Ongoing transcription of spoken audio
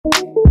Hello,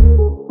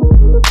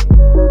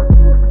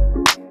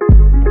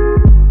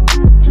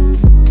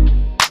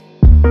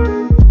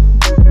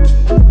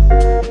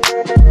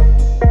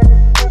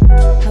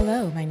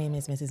 my name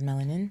is Mrs.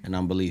 Melanin. And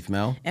I'm Belief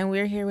Mel. And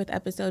we're here with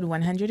episode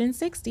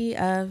 160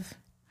 of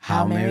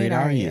How Married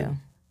Are You?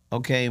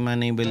 Okay, my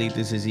name Belief.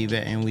 This is Eva,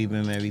 and we've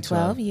been married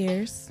 12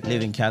 years.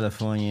 Live in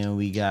California, and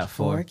we got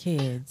four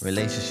kids.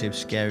 Relationships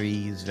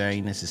scary, it's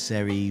very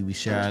necessary. We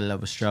share our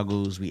love of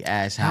struggles. We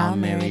ask how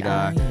married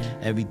are you?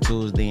 Every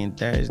Tuesday and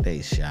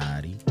Thursday,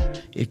 shoddy.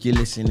 If you're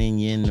listening,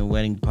 you're in the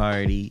wedding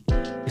party.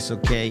 It's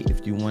okay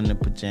if you want to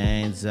put your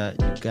hands up.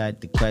 You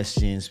got the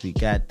questions, we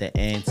got the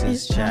answers.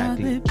 It's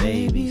chocolate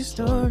baby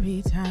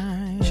story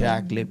time.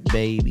 Chocolate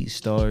baby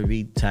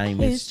story time.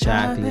 It's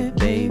chocolate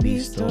baby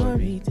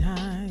story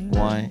time.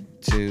 1,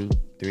 2,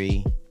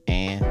 3,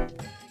 and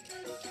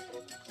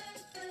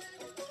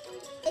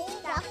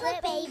it's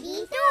chocolate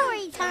baby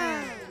story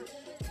time.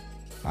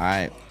 all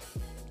right.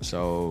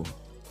 So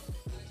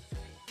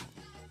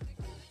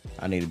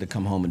I needed to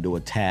come home and do a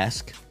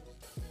task.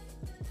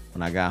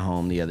 When I got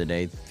home the other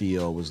day,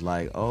 Theo was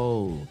like,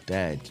 "Oh,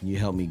 Dad, can you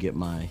help me get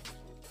my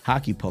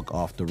hockey puck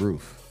off the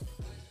roof?"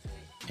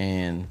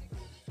 And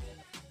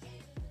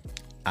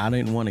I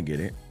didn't want to get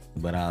it,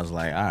 but I was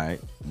like, all right.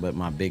 But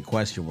my big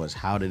question was,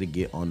 how did it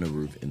get on the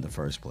roof in the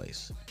first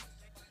place?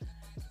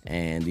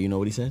 And do you know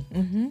what he said?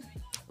 Mm-hmm.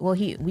 Well,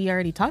 we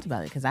already talked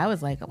about it because I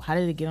was like, how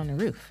did it get on the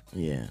roof?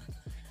 Yeah.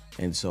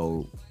 And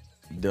so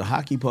the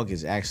hockey puck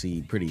is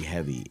actually pretty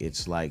heavy.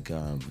 It's like,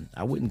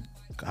 I would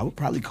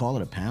probably call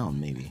it a pound,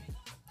 maybe.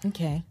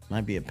 Okay.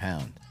 Might be a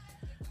pound.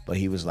 But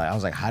I was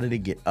like, how did it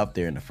get up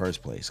there in the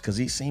first place? Because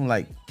he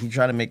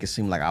tried to make it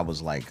seem like I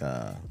was like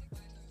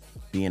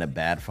being a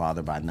bad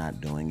father by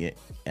not doing it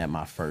at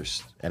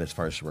his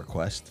first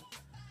request.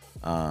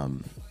 But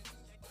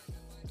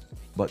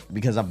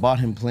because I bought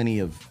him plenty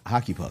of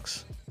hockey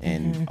pucks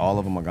and all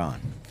of them are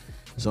gone.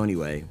 So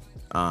anyway,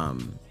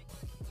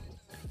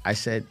 I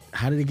said,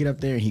 how did it get up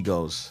there? And he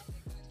goes,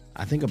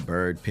 I think a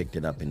bird picked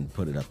it up and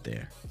put it up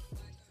there.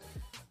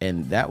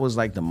 And that was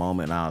like the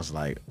moment I was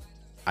like,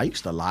 I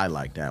used to lie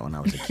like that when I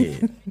was a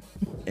kid.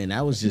 And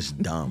that was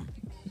just dumb.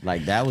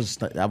 Like that was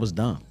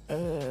dumb.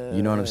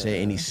 You know what I'm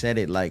saying? And he said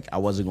it like I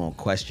wasn't going to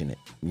question it.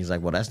 And he's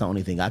like, well, that's the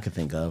only thing I could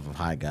think of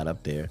how I got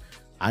up there.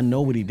 I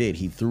know what he did.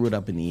 He threw it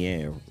up in the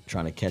air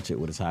trying to catch it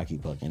with his hockey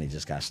puck, and it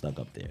just got stuck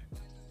up there.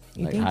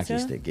 You like think hockey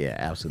so? stick. Yeah,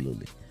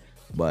 absolutely.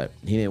 But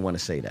he didn't want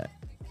to say that.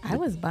 I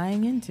was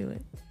buying into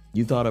it.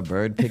 You thought a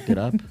bird picked it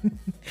up?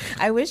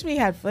 I wish we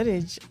had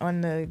footage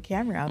on the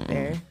camera out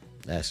there.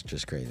 That's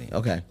just crazy.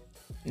 Okay.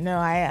 No,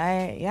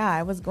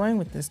 I was going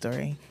with this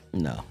story.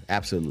 No,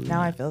 absolutely Now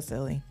not. I feel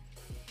silly.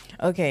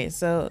 Okay,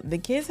 so the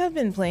kids have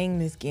been playing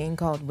this game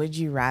called Would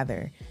You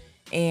Rather.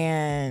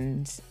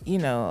 And,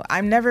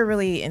 I'm never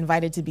really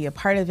invited to be a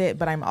part of it,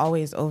 but I'm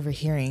always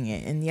overhearing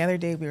it. And the other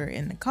day we were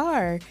in the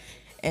car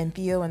and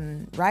Theo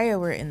and Raya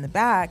were in the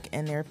back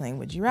and they were playing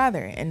Would You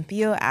Rather. And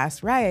Theo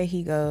asked Raya,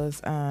 he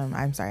goes,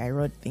 I'm sorry, I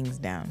wrote things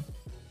down.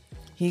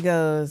 He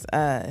goes,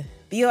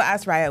 Theo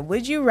asked Raya,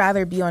 would you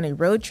rather be on a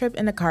road trip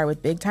in a car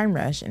with Big Time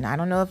Rush? And I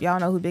don't know if y'all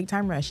know who Big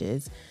Time Rush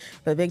is,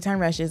 but Big Time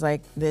Rush is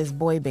like this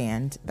boy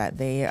band that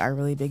they are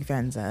really big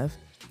fans of.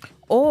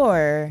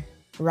 Or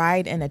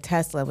ride in a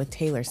Tesla with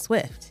Taylor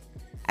Swift.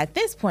 At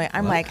this point,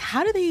 I'm like,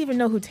 how do they even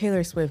know who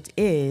Taylor Swift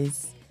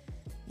is?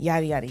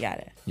 Yada, yada,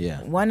 yada.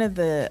 Yeah. One of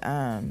the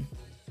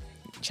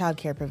child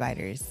care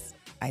providers,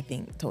 I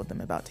think, told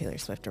them about Taylor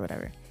Swift or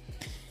whatever.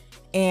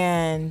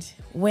 And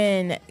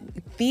when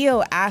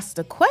Theo asked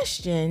a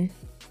question,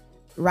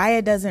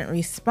 Raya doesn't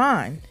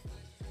respond.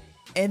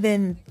 And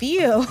then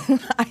Theo,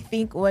 I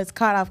think, was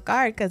caught off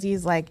guard because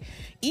he's like,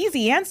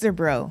 easy answer,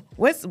 bro.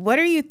 What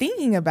are you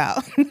thinking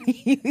about?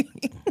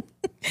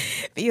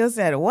 Theo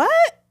said,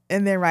 what?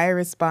 And then Raya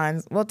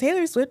responds, well,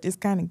 Taylor Swift is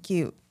kind of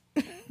cute.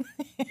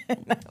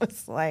 And I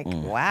was like,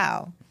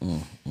 wow.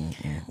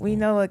 We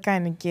know what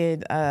kind of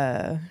kid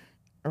Raya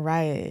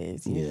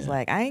is. He's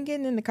like, I ain't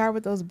getting in the car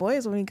with those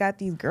boys when we got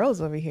these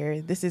girls over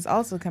here. This is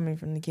also coming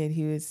from the kid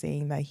who is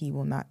saying that he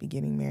will not be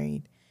getting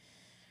married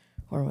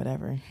or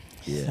whatever.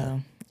 Yeah.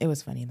 So it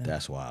was funny though.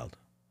 That's wild.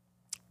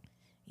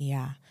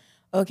 Yeah.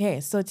 Okay,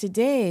 so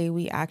today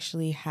we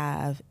actually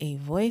have a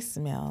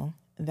voicemail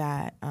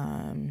that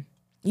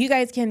you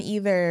guys can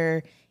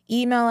either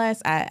email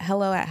us at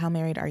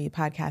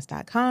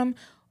hello@howmarriedareyoupodcast.com,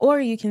 or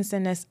you can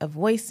send us a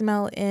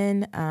voicemail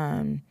in.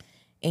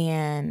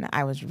 And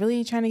I was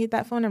really trying to get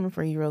that phone number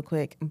for you real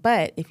quick.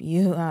 But if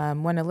you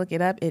want to look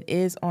it up, it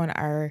is on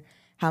our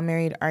How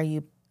Married Are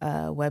You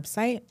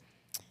website.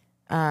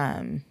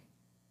 I'm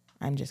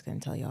just going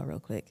to tell y'all real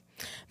quick.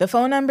 The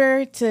phone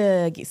number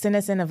to send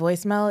us in a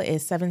voicemail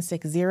is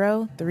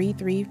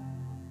 760-33.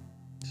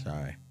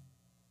 Sorry.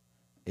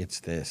 It's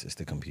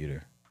the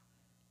computer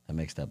that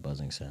makes that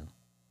buzzing sound.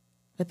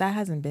 But that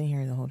hasn't been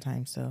here the whole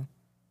time, so.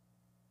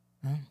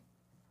 Oh.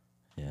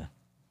 Yeah.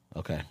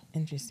 Okay.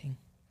 Interesting.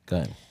 Go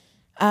ahead.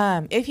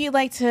 If you'd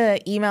like to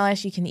email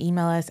us, you can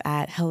email us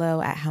at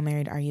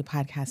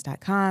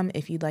hello@howmarriedareyoupodcast.com.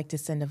 If you'd like to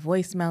send a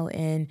voicemail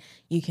in,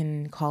 you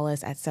can call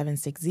us at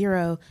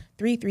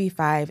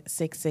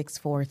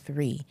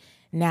 760-335-6643.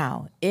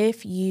 Now,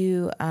 if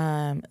you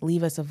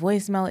leave us a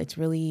voicemail, it's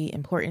really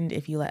important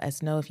if you let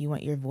us know if you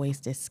want your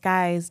voice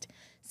disguised.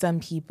 Some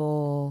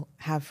people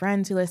have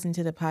friends who listen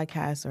to the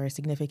podcast or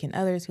significant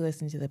others who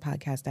listen to the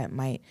podcast that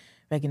might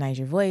recognize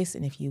your voice.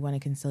 And if you want to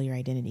conceal your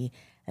identity,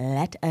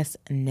 let us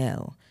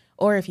know.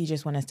 Or if you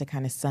just want us to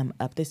kind of sum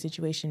up the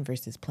situation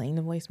versus playing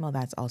the voicemail,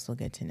 that's also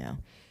good to know.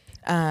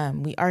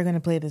 We are going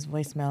to play this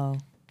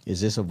voicemail. Is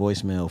this a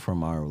voicemail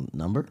from our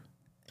number?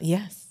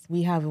 Yes,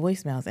 we have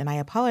voicemails. And I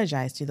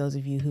apologize to those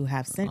of you who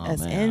have sent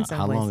us in some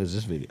How voice. long is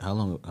this video? How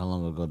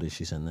long ago did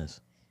she send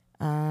this?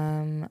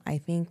 I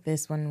think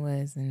this one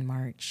was in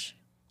March.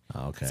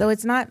 Oh, okay. So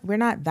we're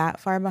not that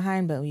far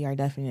behind, but we are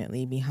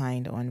definitely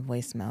behind on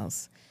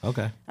voicemails.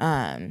 Okay.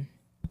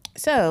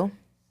 So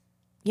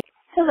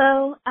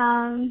Hello.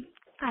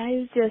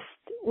 I just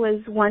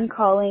was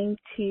calling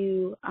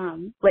to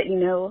let you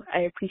know I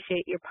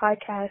appreciate your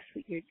podcast,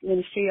 your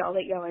ministry, all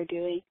that y'all are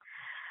doing.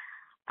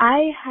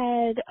 I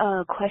had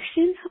a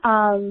question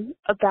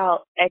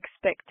about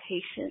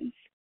expectations.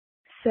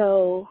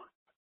 So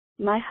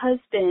my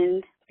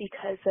husband,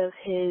 because of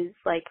his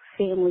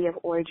family of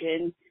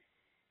origin,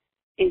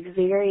 is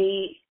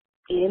very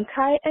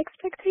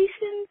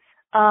anti-expectations,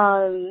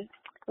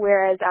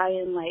 whereas I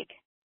am a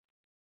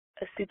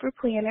super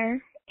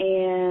planner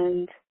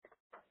and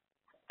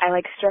I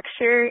like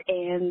structure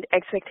and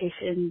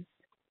expectations.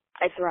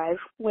 I thrive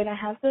when I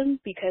have them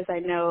because I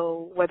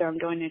know whether I'm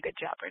doing a good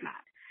job or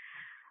not.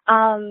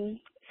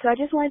 So I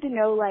just wanted to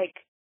know,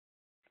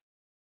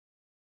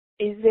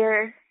 is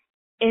there,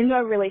 in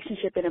a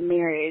relationship, in a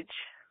marriage,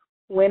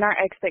 when are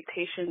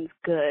expectations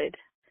good?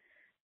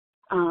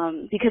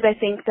 Because I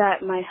think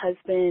that my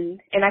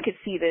husband, and I could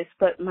see this,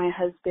 but my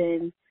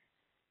husband,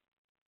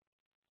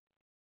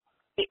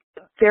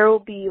 there will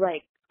be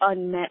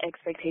unmet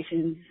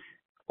expectations,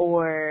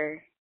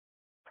 or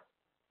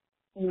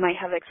you might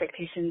have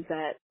expectations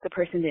that the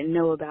person didn't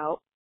know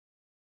about.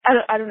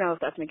 I don't know if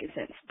that's making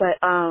sense, but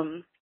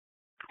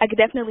I could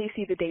definitely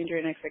see the danger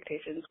in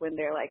expectations when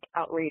they're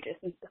outrageous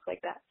and stuff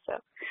like that.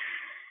 So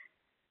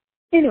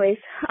anyways,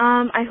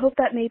 I hope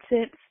that made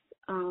sense.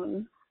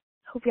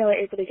 Hope y'all are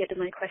able to get to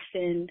my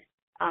question.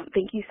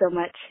 Thank you so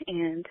much,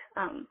 and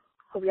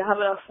hope y'all have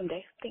an awesome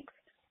day. Thanks.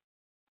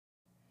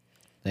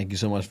 Thank you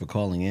so much for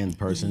calling in,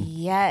 person.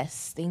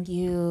 yes, thank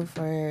you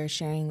for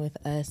sharing with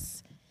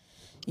us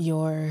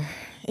your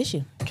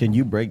issue. Can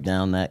you break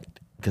down that?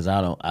 Because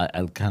I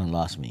kind of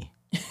lost me.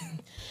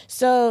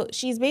 So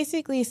she's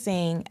basically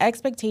saying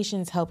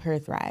expectations help her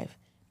thrive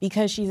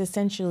because she's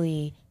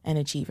essentially an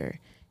achiever.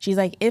 She's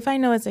like, if I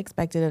know it's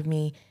expected of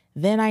me,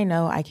 then I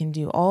know I can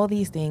do all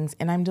these things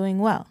and I'm doing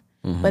well.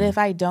 Mm-hmm. But if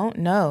I don't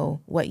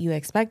know what you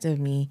expect of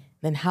me,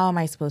 then how am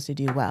I supposed to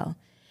do well?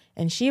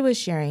 And she was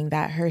sharing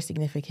that her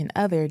significant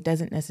other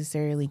doesn't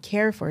necessarily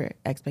care for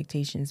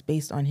expectations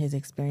based on his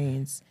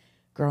experience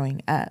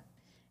growing up.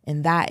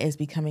 And that is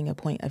becoming a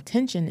point of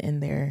tension in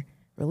their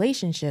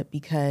relationship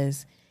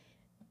because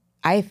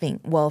I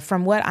think, well,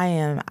 from what I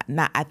am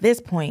not at this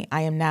point,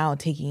 I am now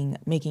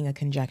making a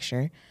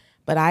conjecture,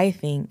 but I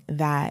think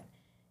that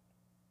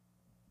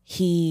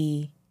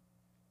he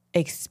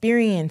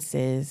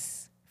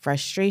experiences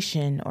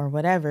frustration or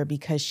whatever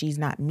because she's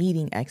not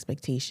meeting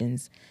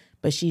expectations,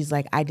 but she's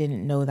like, I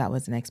didn't know that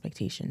was an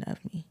expectation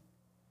of me.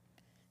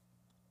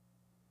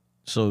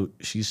 So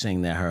she's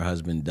saying that her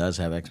husband does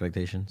have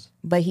expectations?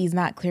 But he's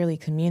not clearly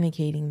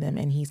communicating them,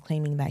 and he's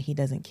claiming that he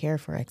doesn't care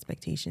for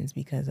expectations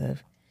because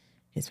of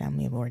his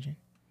family of origin.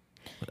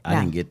 I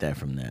didn't get that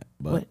from that.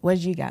 But what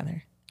did you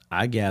gather?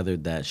 I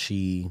gathered that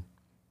she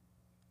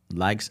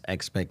likes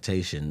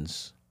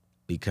expectations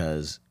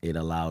because it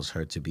allows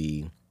her to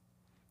be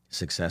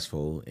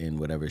successful in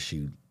whatever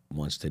she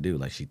wants to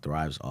do. She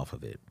thrives off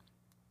of it.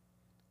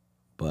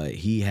 But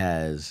he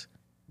has,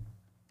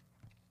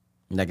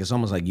 it's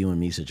almost like you and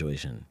me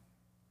situation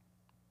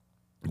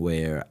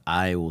where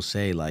I will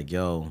say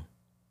yo,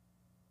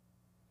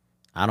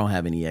 I don't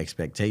have any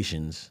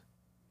expectations.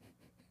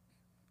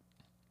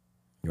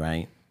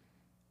 Right?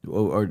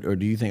 Or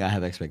do you think I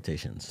have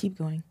expectations? Keep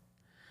going.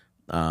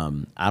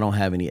 I don't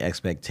have any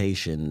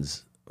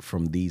expectations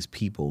from these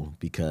people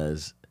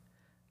because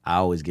I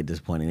always get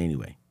disappointed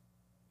anyway.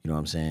 You know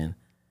what I'm saying?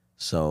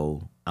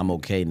 So I'm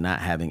okay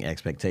not having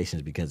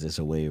expectations because it's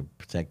a way of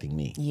protecting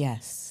me.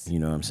 Yes. You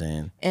know what I'm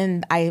saying?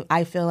 And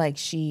I feel like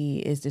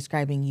she is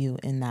describing you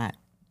in that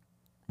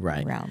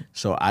realm.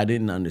 So I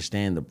didn't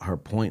understand her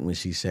point when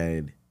she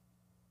said,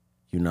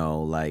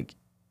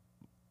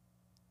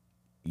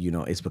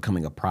 it's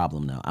becoming a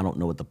problem now. I don't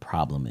know what the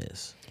problem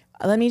is.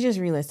 Let me just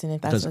re-listen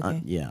if that's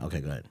okay. Yeah, okay,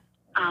 go ahead.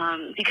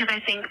 Because I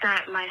think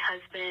that my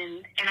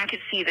husband, and I could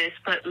see this,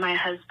 but my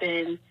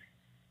husband,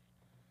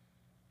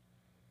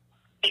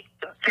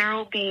 there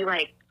will be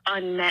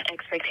unmet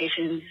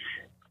expectations,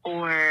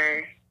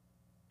 or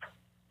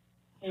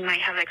you might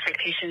have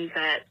expectations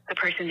that the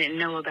person didn't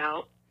know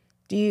about.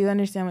 Do you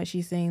understand what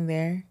she's saying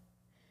there?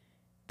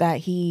 That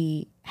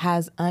he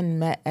has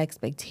unmet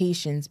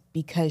expectations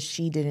because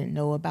she didn't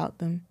know about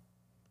them.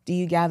 Do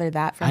you gather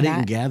that from I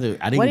that?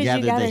 didn't What did you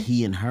gather gather? the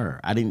he and her.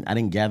 I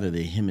didn't gather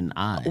the him and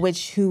I.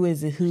 Who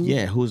is the who?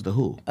 Yeah, who's the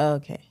who?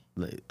 Okay.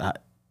 Like, I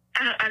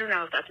don't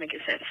know if that's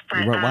making sense, but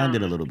rewind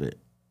it a little bit.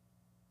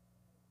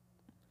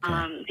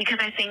 Because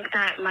I think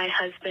that my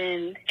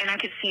husband, and I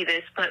could see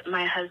this, but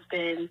my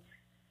husband,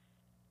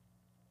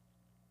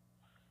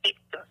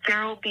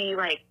 there will be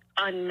like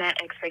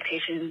unmet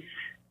expectations,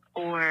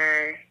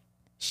 or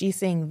She's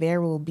saying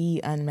there will be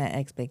unmet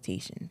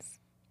expectations.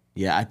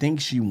 Yeah, I think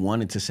she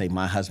wanted to say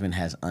my husband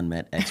has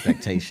unmet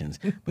expectations,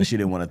 but she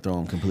didn't want to throw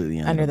him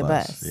completely under the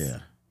bus. Yeah.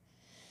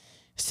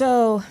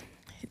 So,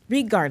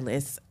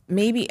 regardless,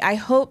 maybe I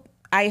hope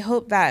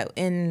that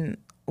in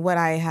what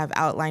I have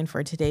outlined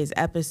for today's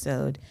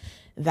episode,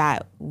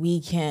 that we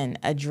can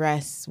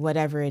address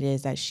whatever it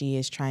is that she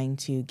is trying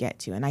to get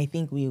to, and I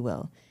think we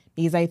will,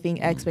 because I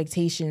think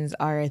expectations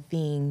are a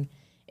thing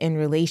in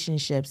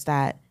relationships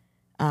that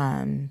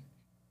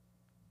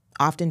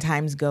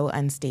oftentimes go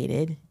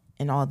unstated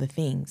and all the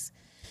things.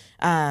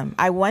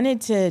 I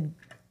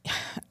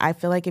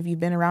feel like if you've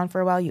been around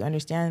for a while, you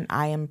understand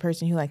I am a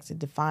person who likes to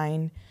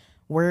define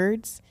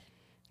words.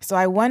 So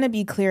I want to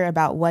be clear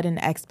about what an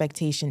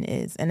expectation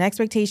is. An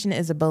expectation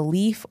is a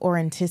belief or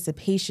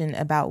anticipation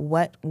about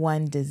what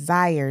one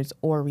desires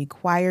or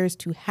requires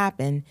to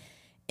happen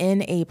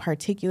in a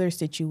particular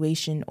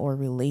situation or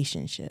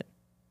relationship.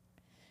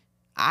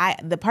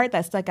 The part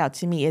that stuck out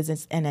to me is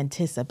it's an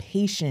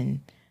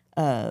anticipation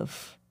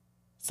of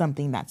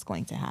something that's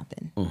going to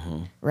happen,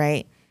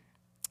 right?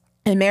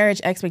 In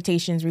marriage,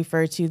 expectations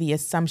refer to the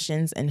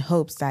assumptions and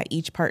hopes that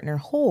each partner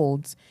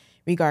holds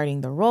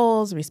regarding the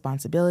roles,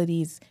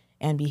 responsibilities,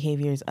 and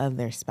behaviors of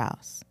their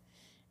spouse.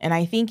 And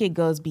I think it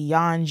goes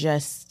beyond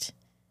just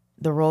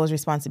the roles,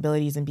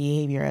 responsibilities, and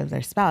behavior of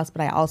their spouse,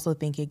 but I also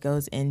think it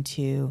goes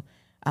into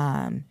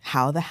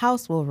how the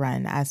house will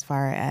run. As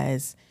far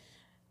as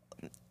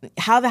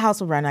how the house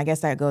will run, I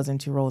guess that goes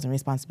into roles and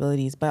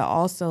responsibilities, but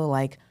also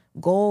like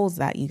goals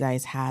that you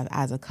guys have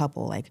as a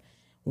couple. Like,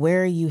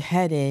 where are you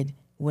headed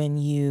when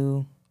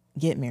you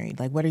get married?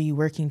 Like, what are you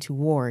working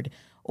toward?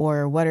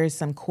 Or what are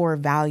some core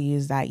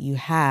values that you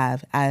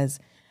have as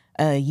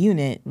a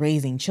unit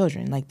raising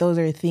children? Like, those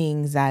are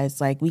things that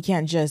it's like, we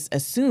can't just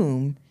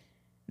assume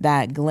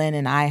that Glenn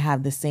and I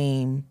have the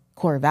same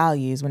core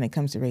values when it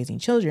comes to raising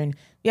children.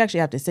 We actually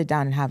have to sit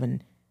down and have a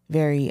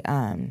very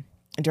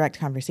direct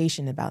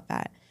conversation about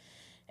that.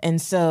 And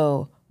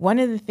so one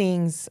of the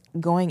things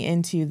going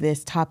into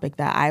this topic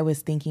that I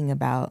was thinking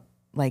about,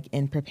 like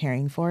in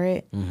preparing for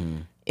it,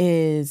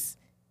 is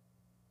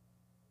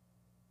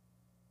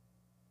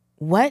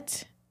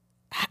what,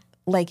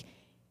 like,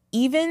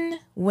 even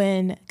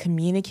when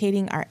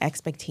communicating our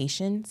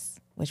expectations,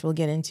 which we'll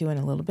get into in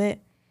a little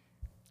bit,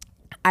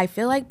 I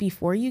feel like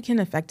before you can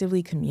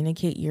effectively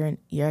communicate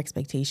your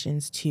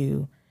expectations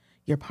to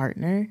your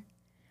partner,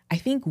 I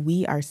think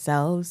we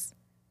ourselves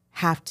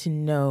have to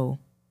know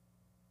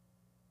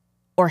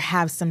or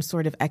have some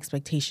sort of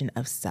expectation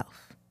of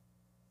self.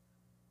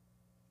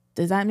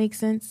 Does that make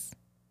sense?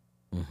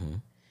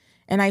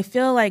 And I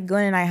feel like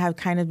Glenn and I have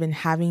kind of been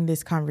having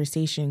this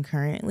conversation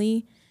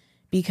currently,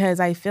 because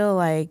I feel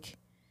like,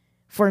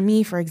 for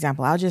me, for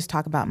example, I'll just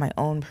talk about my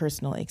own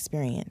personal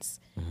experience.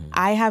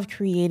 I have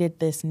created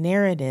this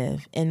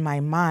narrative in my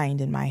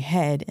mind, in my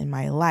head, in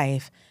my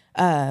life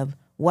of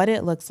what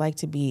it looks like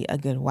to be a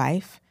good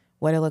wife,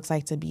 what it looks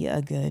like to be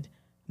a good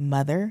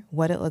mother,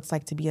 what it looks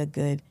like to be a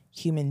good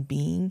human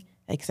being,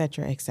 et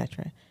cetera, et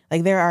cetera.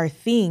 Like, there are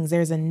things,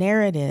 there's a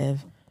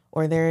narrative,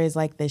 or there is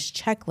like this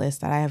checklist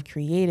that I have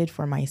created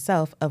for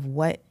myself of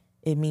what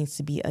it means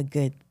to be a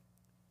good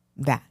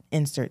that,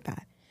 insert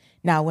that.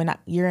 Now, when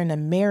you're in a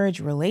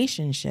marriage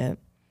relationship,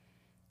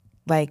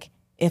 like,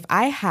 if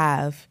I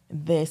have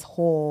this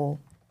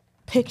whole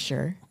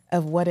picture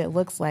of what it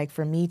looks like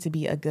for me to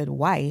be a good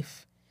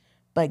wife,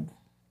 but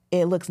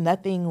it looks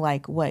nothing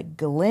like what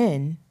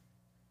Glenn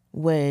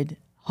would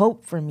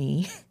hope for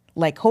me,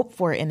 like hope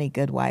for in a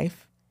good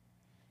wife,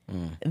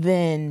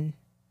 then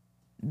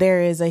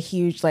there is a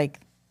huge,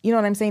 like, you know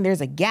what I'm saying?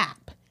 There's a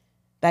gap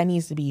that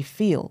needs to be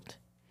filled.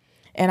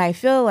 And I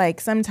feel like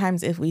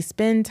sometimes if we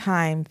spend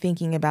time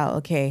thinking about,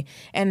 okay,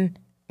 and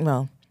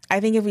well, I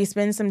think if we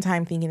spend some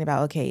time thinking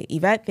about, okay,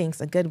 Yvette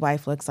thinks a good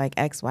wife looks like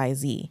X, Y,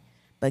 Z,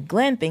 but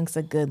Glenn thinks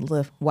a good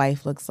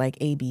wife looks like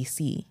A, B,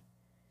 C.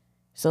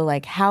 So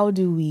like, how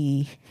do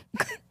we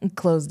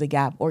close the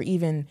gap or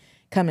even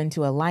come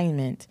into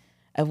alignment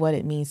of what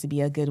it means to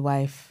be a good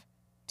wife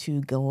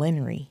to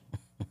Glenry?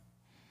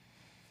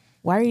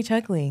 Why are you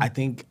chuckling? I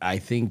think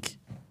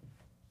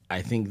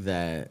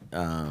that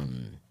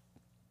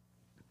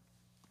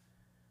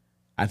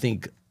I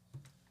think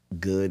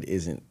good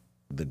isn't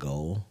the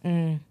goal.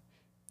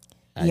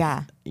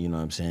 Yeah. You know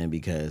what I'm saying?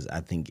 Because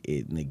I think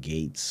it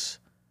negates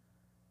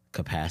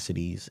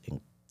capacities and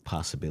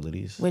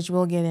possibilities. Which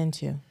we'll get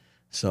into.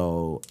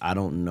 So I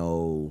don't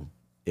know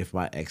if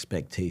my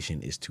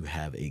expectation is to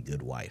have a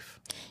good wife.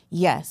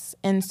 Yes.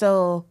 And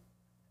so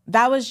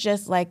that was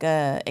just like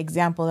a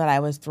example that I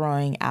was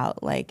throwing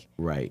out. Like,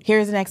 Right.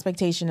 here's an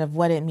expectation of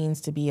what it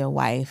means to be a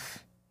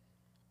wife.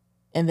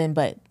 And then,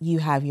 but you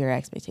have your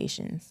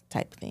expectations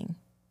type thing.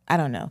 I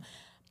don't know.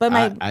 But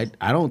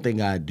I don't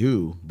think I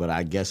do, but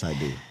I guess I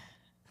do.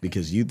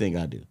 Because you think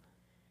I do.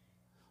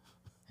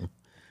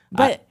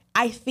 But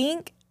I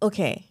think,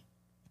 okay,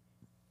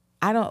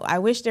 I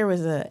wish there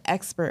was an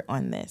expert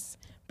on this,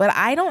 but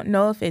I don't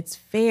know if it's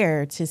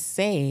fair to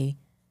say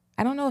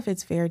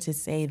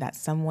that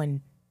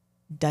someone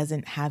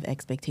doesn't have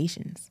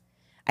expectations.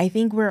 I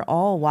think we're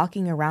all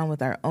walking around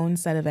with our own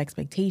set of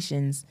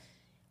expectations,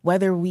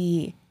 whether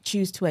we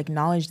choose to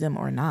acknowledge them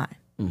or not.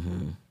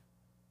 Mm-hmm.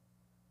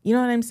 You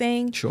know what I'm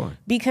saying? Sure.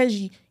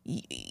 Because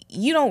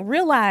you don't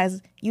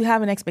realize you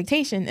have an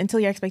expectation until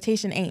your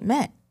expectation ain't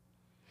met.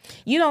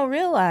 You don't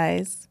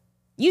realize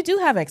you do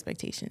have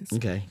expectations.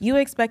 Okay. You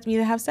expect me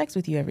to have sex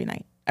with you every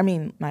night. I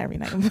mean, not every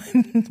night,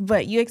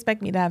 but you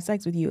expect me to have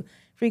sex with you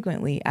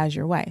frequently as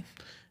your wife.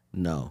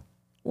 No.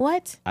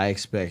 What? I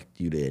expect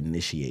you to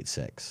initiate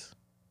sex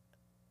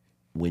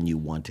when you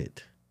want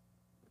it.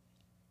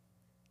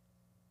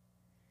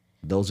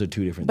 Those are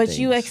two different things. But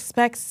you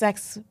expect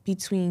sex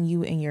between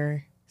you and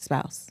your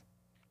spouse.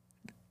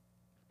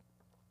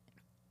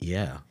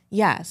 Yeah.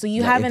 Yeah. So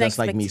you have an That's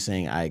like me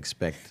saying I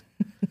expect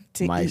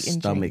to my eat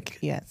and stomach drink.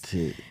 Yes.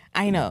 to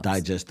I know.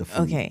 digest the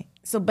food. Okay.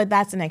 So, but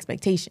that's an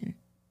expectation,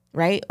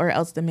 right? Or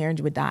else the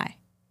marriage would die.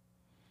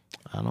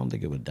 I don't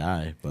think it would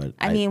die, but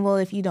I mean, well,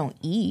 if you don't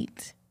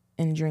eat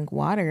and drink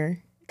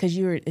water, because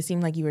it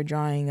seemed like you were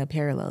drawing a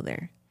parallel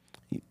there.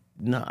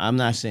 No, I'm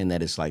not saying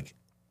that it's like.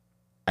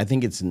 I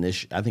think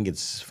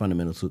it's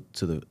fundamental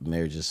to the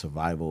marriage's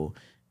survival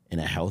in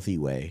a healthy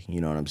way.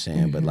 You know what I'm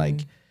saying? Mm-hmm. But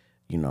like,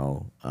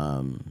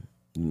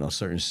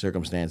 certain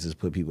circumstances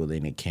put people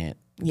in that can't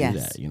do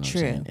that. You know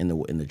true. what I'm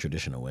saying? In the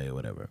traditional way or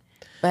whatever.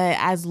 But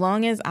as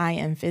long as I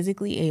am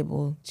physically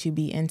able to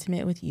be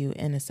intimate with you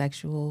in a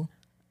sexual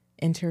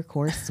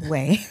intercourse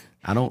way,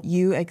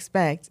 you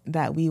expect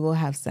that we will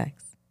have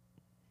sex.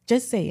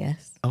 Just say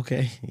yes.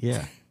 Okay.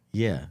 Yeah.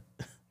 Yeah.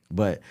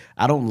 But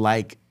I don't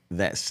like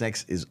that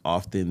sex is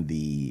often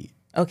the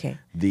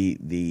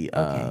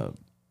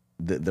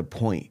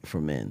point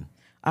for men.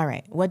 All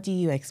right. What do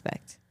you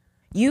expect?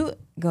 You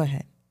go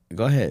ahead.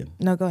 Go ahead.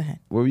 No, go ahead.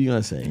 What were you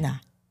gonna say? Nah.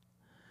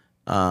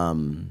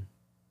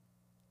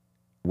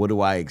 What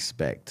do I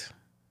expect?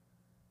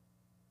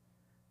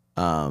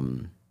 I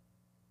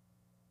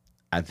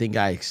think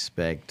I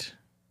expect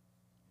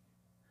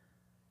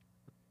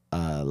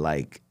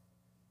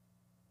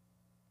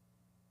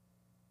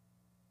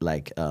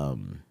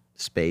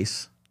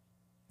space.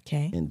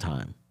 Okay. In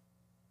time.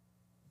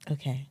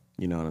 Okay.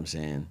 You know what I'm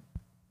saying?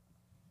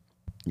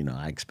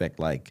 I expect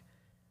I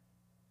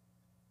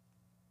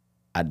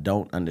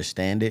don't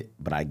understand it,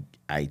 but I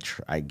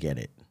get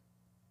it.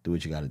 Do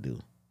what you got to do.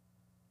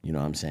 You know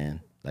what I'm saying?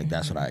 Like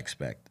that's what I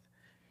expect.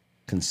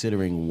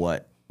 Considering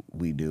what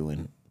we do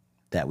and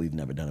that we've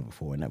never done it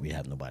before and that we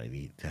have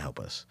nobody to help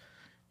us.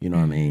 You know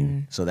what I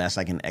mean? So that's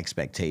like an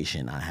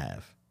expectation I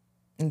have.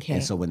 Okay.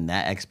 And so when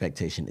that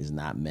expectation is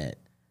not met,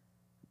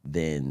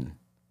 then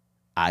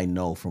I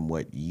know from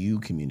what you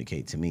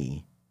communicate to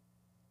me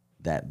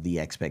that the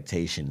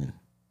expectation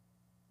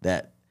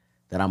that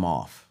I'm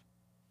off.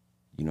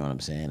 You know what I'm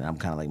saying? And I'm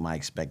kind of like, my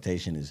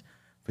expectation is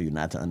for you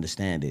not to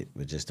understand it,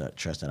 but just to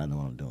trust that I know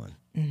what I'm doing.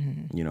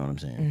 Mm-hmm. You know what I'm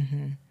saying?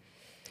 Mm-hmm.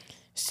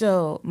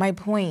 So my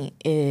point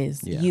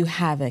is you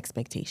have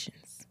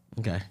expectations.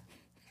 Okay.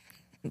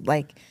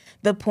 Like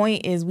the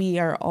point is we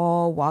are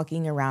all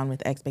walking around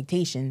with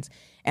expectations.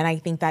 And I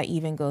think that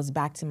even goes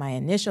back to my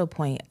initial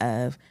point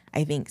of,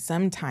 I think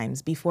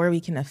sometimes before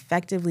we can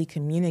effectively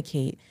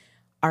communicate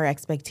our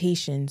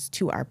expectations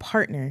to our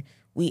partner,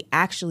 we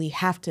actually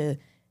have to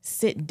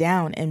sit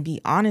down and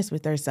be honest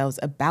with ourselves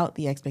about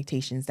the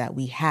expectations that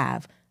we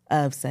have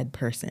of said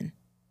person.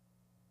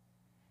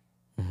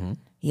 Mm-hmm.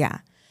 Yeah.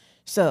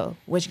 So,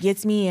 which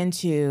gets me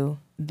into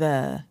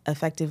the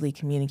effectively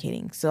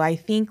communicating. So I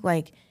think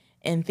like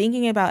in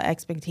thinking about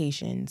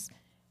expectations,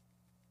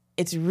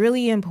 it's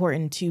really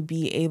important to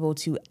be able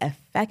to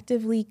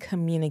effectively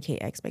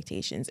communicate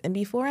expectations. And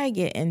before I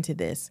get into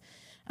this,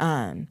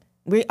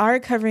 we are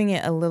covering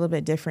it a little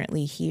bit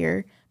differently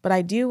here, but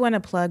I do want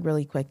to plug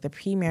really quick the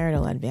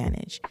premarital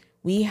advantage.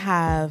 We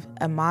have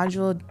a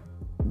module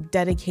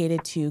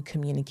dedicated to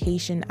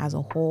communication as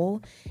a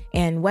whole.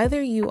 And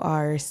whether you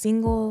are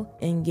single,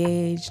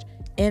 engaged,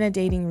 in a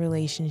dating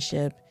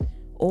relationship,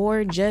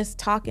 or just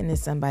talking to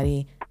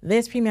somebody,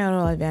 this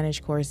premarital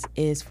advantage course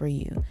is for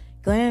you.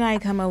 Glenn and I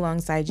come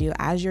alongside you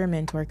as your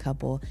mentor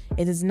couple.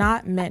 It is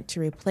not meant to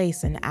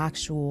replace an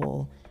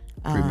actual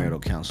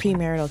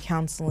premarital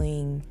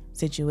counseling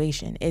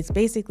situation. It's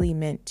basically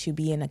meant to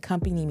be an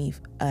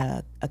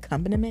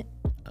accompaniment.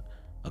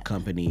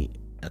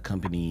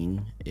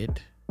 Accompanying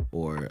it.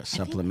 or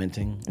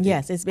supplementing?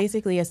 Yes, it's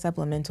basically a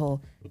supplement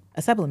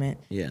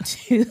Yeah.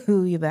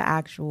 to the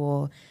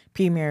actual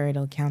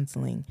premarital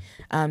counseling.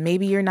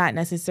 Maybe you're not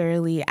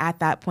necessarily at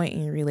that point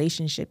in your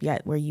relationship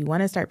yet where you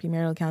want to start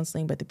premarital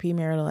counseling, but the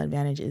premarital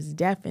advantage is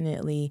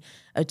definitely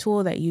a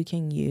tool that you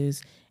can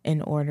use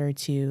in order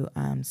to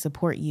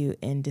support you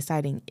in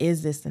deciding,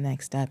 is this the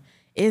next step?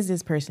 Is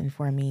this person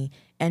for me?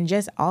 And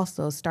just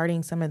also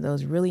starting some of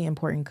those really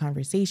important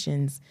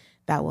conversations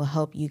that will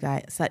help you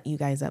guys set you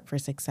guys up for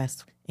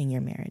success in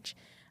your marriage.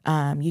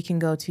 You can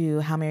go to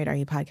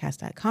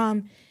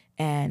howmarriedareyoupodcast.com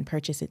and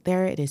purchase it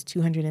there. It is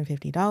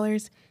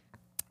 $250.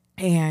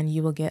 And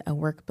you will get a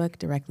workbook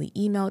directly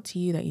emailed to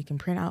you that you can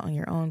print out on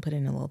your own, put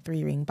in a little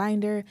 3-ring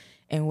binder,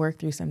 and work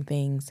through some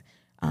things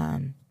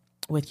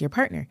with your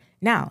partner.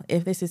 Now,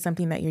 if this is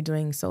something that you're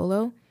doing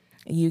solo,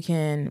 you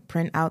can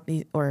print out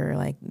or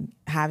like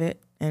have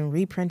it and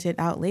reprint it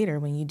out later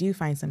when you do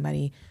find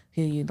somebody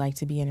who you'd like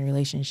to be in a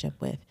relationship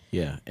with.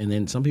 Yeah. And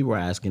then some people were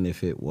asking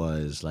if it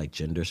was like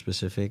gender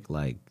specific,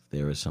 like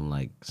there were some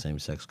like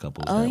same-sex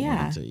couples that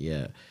wanted to,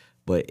 yeah.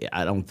 But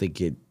I don't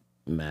think it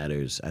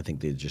matters. I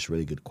think they're just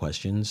really good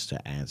questions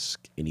to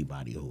ask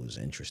anybody who is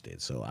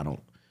interested. So I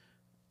don't,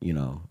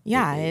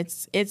 Yeah,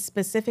 it's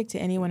specific to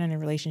anyone in a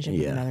relationship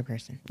with another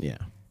person. Yeah.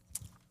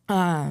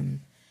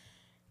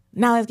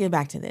 Now let's get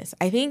back to this.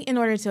 I think in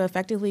order to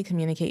effectively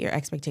communicate your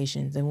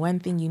expectations, the one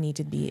thing you need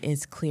to be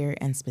is clear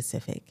and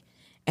specific.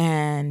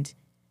 And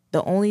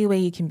the only way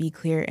you can be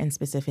clear and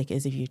specific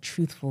is if you're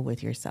truthful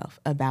with yourself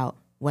about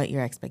what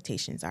your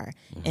expectations are.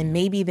 Mm-hmm. And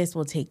maybe this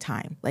will take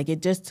time. Like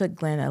it just took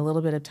Glenn a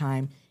little bit of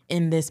time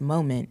in this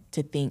moment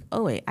to think,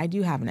 oh, wait, I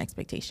do have an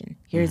expectation.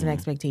 Here's an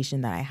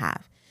expectation that I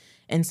have.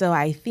 And so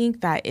I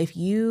think that if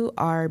you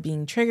are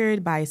being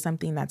triggered by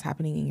something that's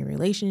happening in your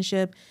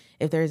relationship,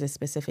 if there's a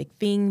specific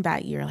thing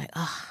that you're like,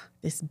 oh,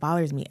 this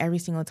bothers me every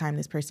single time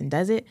this person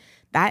does it,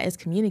 that is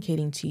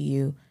communicating to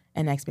you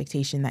an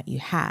expectation that you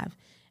have.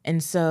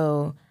 And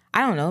so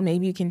I don't know,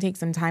 maybe you can take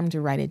some time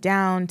to write it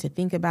down, to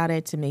think about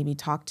it, to maybe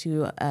talk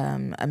to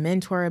a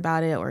mentor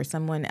about it or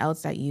someone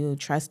else that you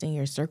trust in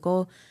your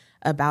circle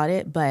about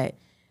it. But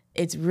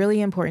it's really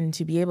important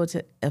to be able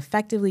to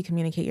effectively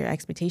communicate your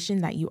expectation,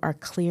 that you are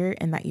clear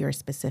and that you're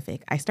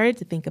specific. I started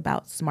to think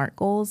about SMART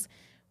goals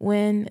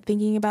when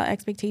thinking about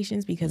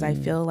expectations because I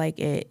feel like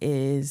it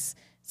is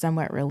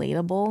somewhat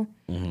relatable.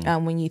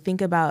 When you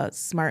think about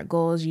SMART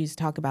goals, you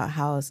talk about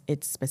how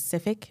it's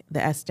specific.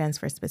 The S stands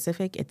for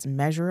specific. It's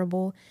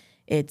measurable.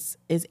 Is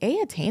A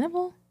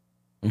attainable?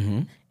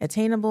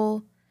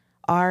 Attainable.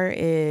 R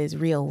is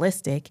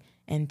realistic.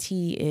 And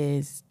T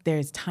is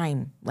there's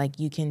time. Like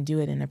you can do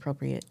it in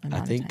appropriate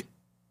amount of time.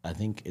 I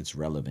think it's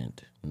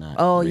relevant, not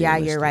realistic. Yeah,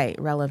 realistic. you're right.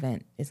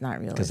 Relevant is not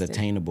realistic. Because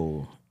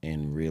attainable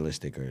and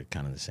realistic are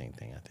kind of the same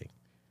thing, I think.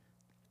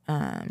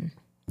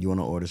 You want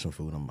to order some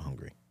food? I'm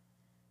hungry.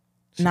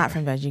 Sorry. Not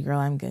from Veggie Girl.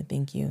 I'm good.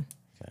 Thank you.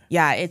 Okay.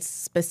 Yeah, it's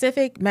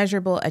specific,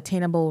 measurable,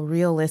 attainable,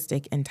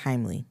 realistic, and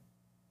timely.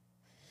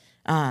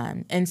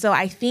 And so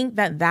I think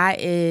that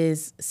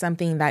is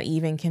something that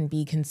even can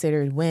be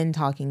considered when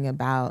talking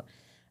about,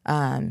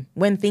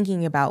 when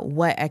thinking about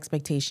what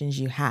expectations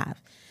you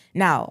have.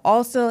 Now,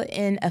 also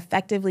in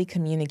effectively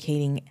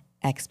communicating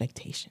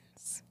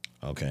expectations.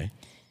 Okay.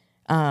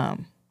 I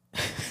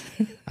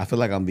feel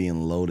like I'm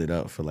being loaded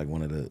up for like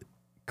one of the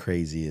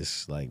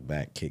craziest like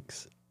back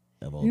kicks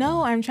of all time.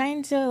 I'm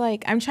trying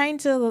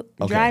to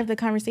drive the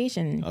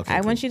conversation. Okay,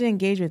 I want you to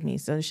engage with me.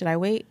 So should I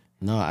wait?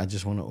 No, I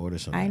just want to order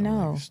something. I know.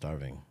 I'm like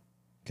starving.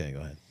 Okay,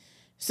 go ahead.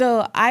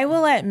 So I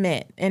will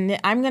admit, and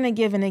I'm going to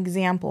give an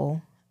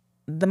example.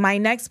 My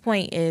next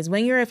point is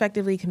when you're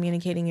effectively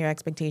communicating your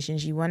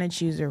expectations, you want to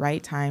choose the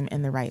right time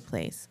and the right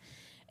place.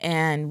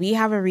 And we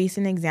have a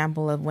recent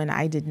example of when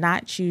I did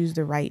not choose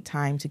the right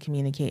time to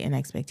communicate an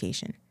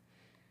expectation.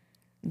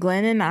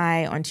 Glenn and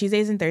I, on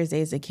Tuesdays and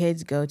Thursdays, the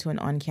kids go to an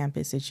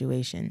on-campus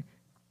situation.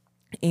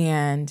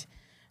 And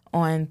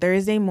on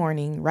Thursday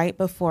morning, right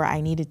before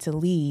I needed to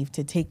leave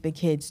to take the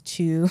kids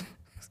to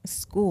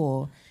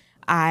school,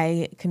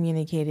 I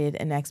communicated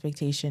an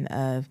expectation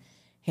of,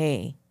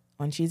 hey,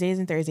 on Tuesdays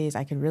and Thursdays,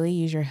 I could really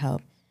use your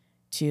help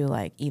to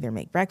like either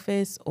make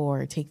breakfast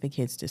or take the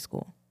kids to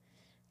school.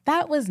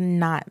 That was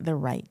not the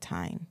right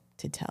time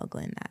to tell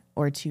Glenn that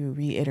or to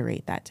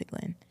reiterate that to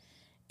Glenn.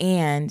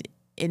 And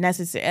it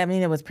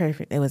was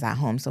perfect. It was at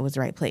home, so it was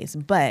the right place.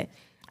 But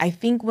I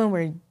think when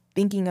we're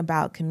thinking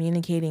about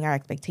communicating our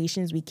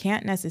expectations, we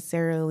can't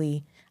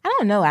necessarily, I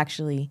don't know,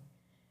 actually.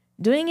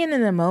 Doing it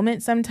in the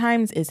moment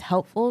sometimes is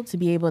helpful to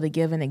be able to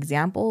give an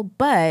example,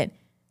 but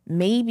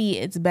maybe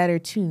it's better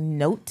to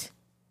note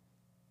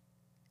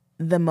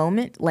the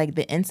moment, like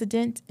the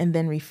incident, and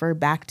then refer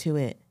back to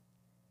it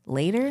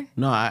later.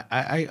 No,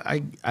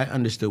 I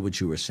understood what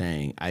you were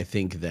saying. I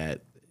think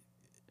that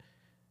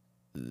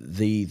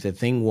the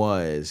thing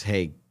was,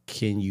 hey,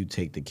 can you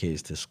take the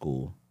kids to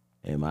school?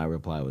 And my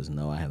reply was,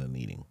 no, I have a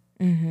meeting.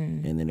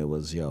 Mm-hmm. And then it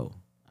was, yo,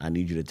 I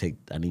need you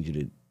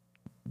to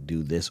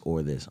do this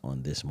or this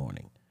on this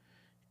morning.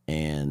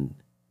 And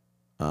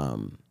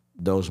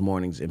those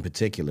mornings in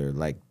particular,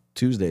 like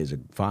Tuesdays are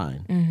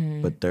fine,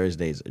 Mm-hmm. but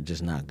Thursdays are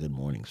just not good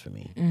mornings for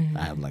me. Mm-hmm.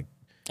 I have like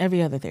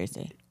Every other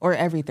Thursday or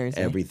every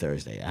Thursday? every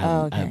Thursday.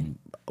 Oh, I have okay.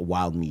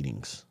 wild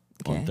meetings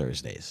on Okay.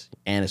 Thursdays,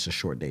 and it's a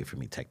short day for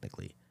me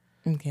technically.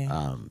 Okay.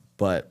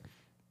 But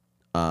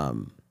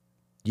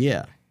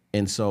yeah,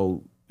 and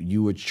so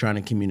you were trying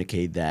to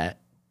communicate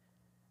that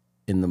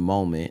in the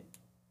moment,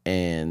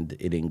 and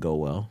it didn't go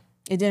well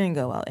It didn't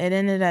go well. It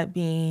ended up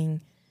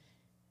being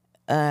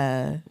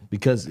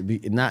because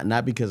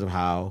not because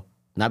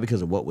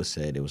of what was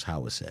said. It was how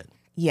it was said.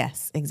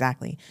 yes,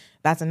 exactly.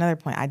 That's another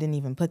point. I didn't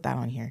even put that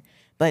on here.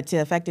 But to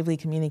effectively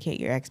communicate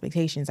your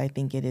expectations, I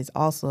think it is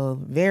also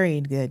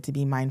very good to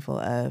be mindful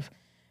of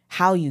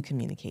how you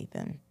communicate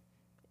them.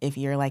 If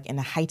you're like in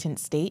a heightened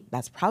state,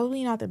 that's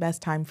probably not the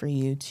best time for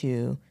you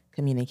to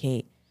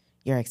communicate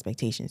your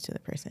expectations to the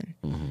person.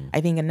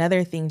 I think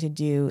another thing to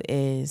do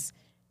is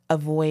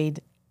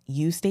avoid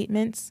you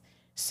statements.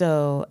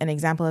 So an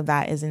example of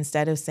that is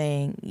instead of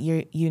saying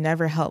you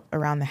never help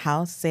around the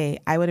house, say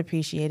I would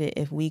appreciate it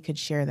if we could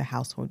share the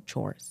household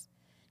chores.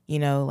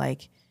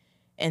 Like,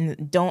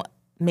 and don't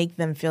make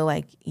them feel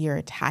like you're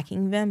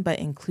attacking them, but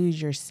include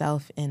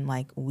yourself in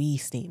like we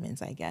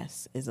statements, I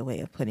guess, is a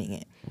way of putting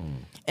it.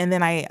 And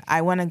then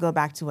I want to go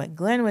back to what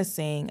Glenn was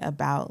saying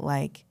about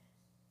like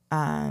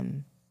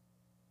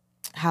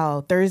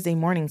how Thursday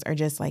mornings are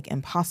just like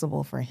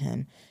impossible for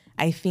him.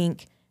 I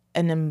think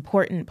an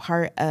important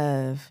part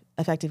of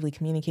effectively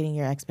communicating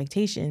your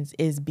expectations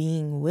is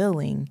being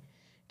willing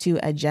to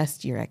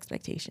adjust your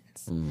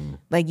expectations.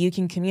 Like you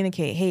can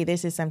communicate, hey,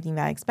 this is something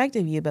that I expect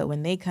of you, but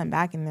when they come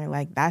back and they're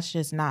like, that's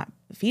just not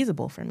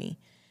feasible for me,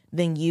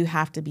 then you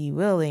have to be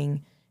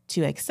willing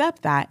to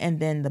accept that. And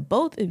then the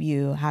both of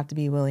you have to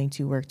be willing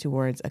to work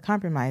towards a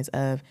compromise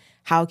of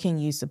how can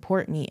you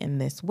support me in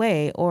this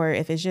way? Or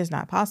if it's just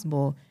not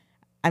possible,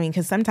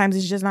 because sometimes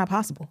it's just not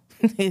possible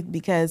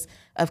because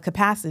of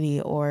capacity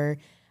or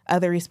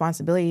other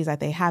responsibilities that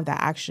they have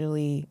that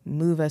actually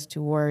move us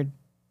toward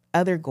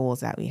other goals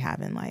that we have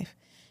in life.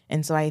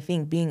 And so I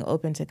think being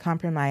open to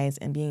compromise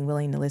and being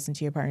willing to listen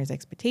to your partner's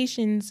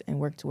expectations and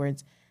work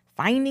towards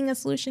finding a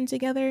solution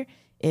together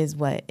is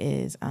what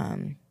is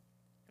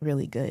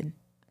really good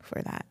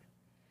for that.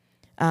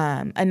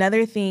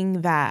 Another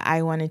thing that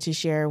I wanted to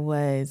share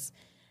was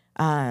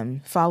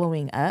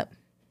following up,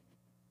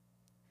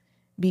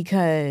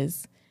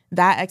 because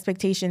that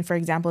expectation, for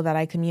example, that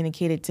I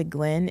communicated to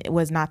Glenn, it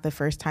was not the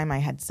first time I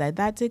had said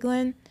that to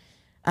Glenn.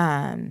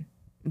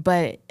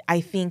 But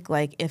I think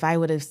like if I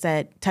would have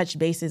touch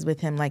bases with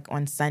him like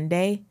on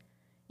Sunday,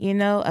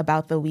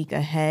 about the week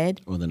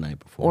ahead Or the night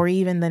before. or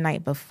even the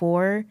night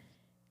before,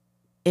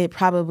 it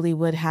probably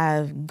would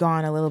have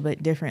gone a little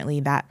bit differently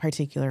that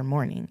particular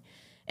morning.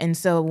 And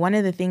so one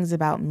of the things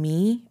about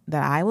me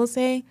that I will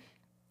say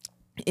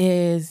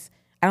is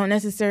I don't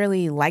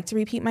necessarily like to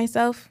repeat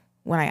myself.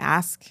 When I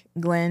ask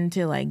Glenn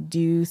to like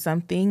do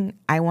something,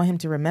 I want him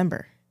to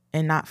remember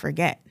and not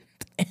forget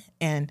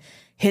and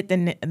hit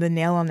the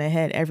nail on the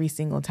head every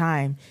single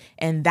time.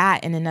 And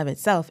that in and of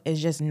itself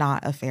is just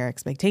not a fair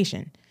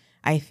expectation.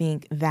 I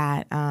think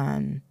that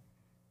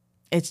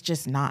it's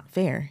just not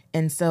fair.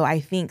 And so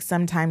I think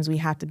sometimes we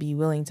have to be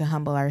willing to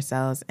humble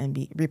ourselves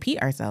and repeat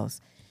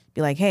ourselves.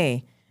 Be like,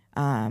 hey,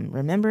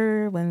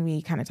 remember when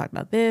we kind of talked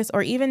about this?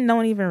 Or even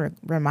don't even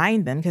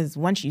remind them, because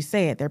once you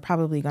say it, they're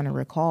probably going to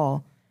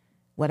recall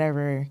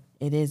whatever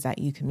it is that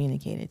you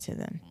communicated to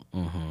them.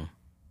 Mm-hmm.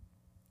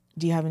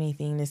 Do you have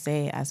anything to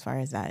say as far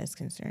as that is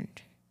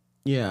concerned?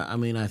 Yeah,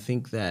 I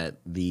think that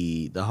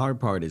the hard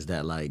part is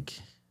that like,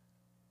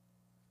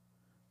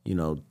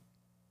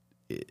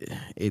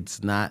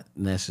 it's not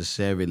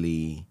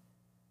necessarily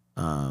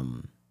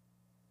the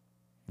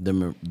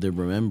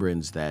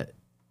remembrance that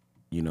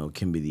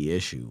can be the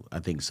issue. I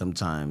think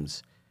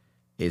sometimes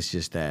it's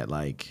just that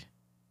like,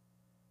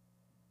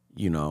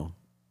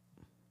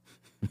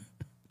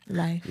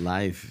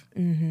 life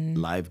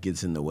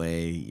gets in the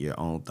way, your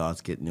own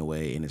thoughts get in the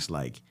way, and it's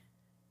like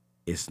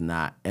it's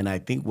not. And I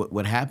think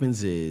what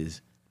happens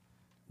is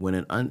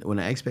when an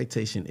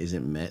expectation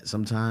isn't met,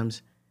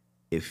 sometimes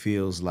it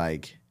feels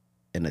like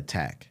an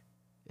attack.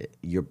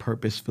 You're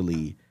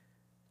purposefully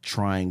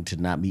trying to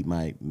not meet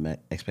my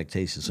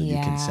expectations so you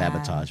can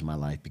sabotage my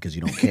life because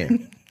you don't care.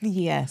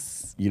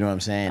 Yes. You know what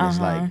I'm saying? It's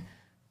like,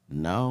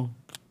 no,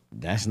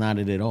 that's not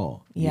it at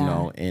all.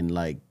 Yeah. And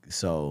like,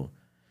 so,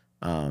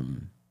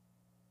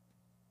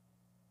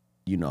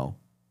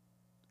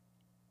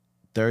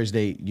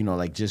 Thursday,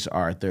 like just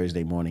our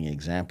Thursday morning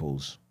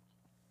examples,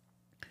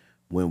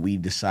 when we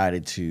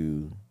decided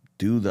to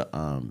do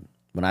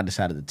when I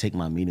decided to take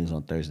my meetings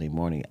on Thursday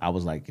morning, I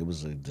was like, it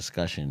was a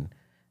discussion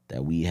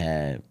that we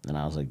had, and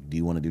I was like, do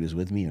you want to do this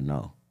with me or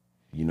no?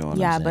 You know what I'm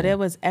saying? Yeah, but it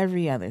was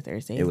every other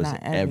Thursday. It was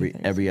not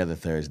every other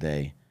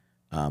Thursday.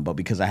 But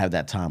because I have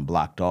that time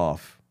blocked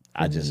off,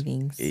 it just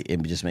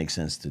makes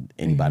sense to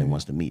anybody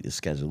wants to meet to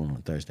schedule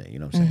on Thursday. You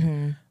know what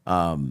I'm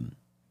saying?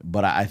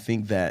 But I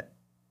think that.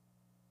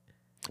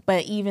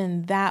 But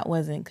even that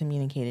wasn't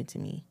communicated to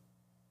me.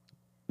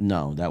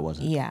 No, that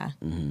wasn't. Yeah.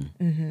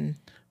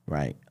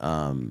 Right.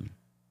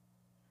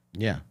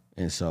 Yeah.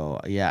 And so,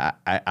 yeah,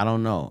 I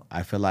don't know.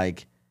 I feel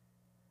like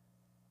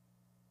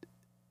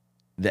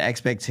the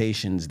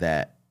expectations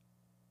that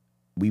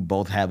we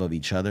both have of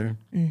each other,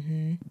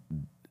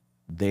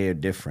 they're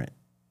different.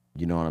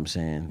 You know what I'm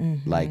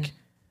saying? Like,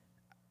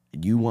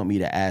 you want me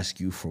to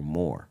ask you for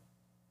more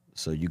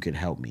so you can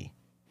help me.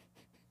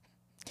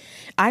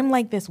 I'm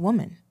like this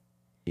woman.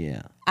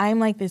 Yeah. I'm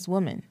like this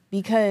woman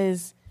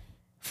because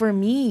for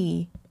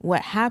me,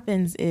 what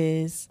happens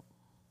is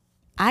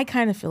I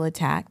kind of feel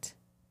attacked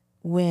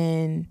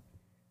when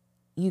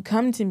you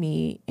come to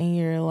me and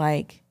you're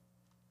like,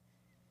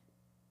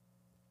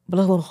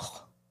 blah, blah,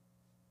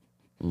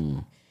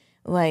 blah.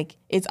 Like,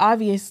 it's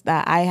obvious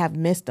that I have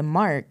missed the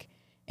mark.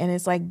 And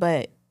it's like,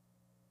 but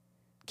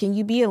can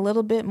you be a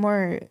little bit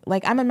more,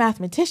 like, I'm a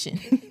mathematician.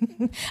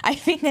 I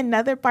think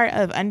another part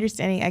of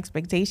understanding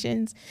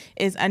expectations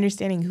is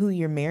understanding who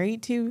you're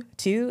married to,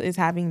 too, is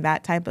having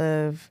that type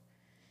of,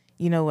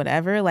 you know,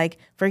 whatever. Like,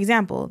 for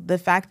example, the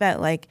fact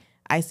that, like,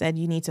 I said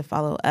you need to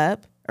follow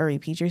up or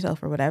repeat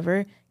yourself or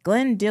whatever,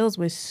 Glenn deals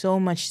with so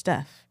much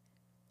stuff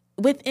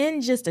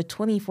within just a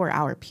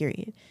 24-hour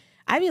period.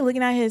 I be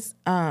looking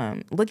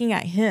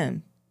at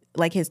him,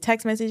 like his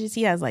text messages.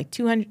 He has like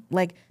 200,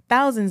 like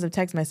thousands of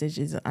text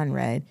messages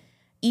unread,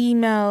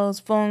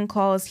 emails, phone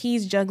calls.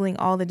 He's juggling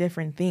all the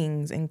different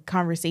things and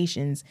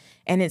conversations.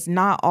 And it's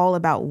not all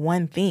about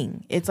one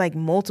thing. It's like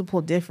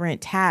multiple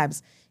different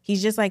tabs.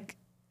 He's just like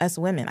us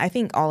women. I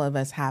think all of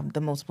us have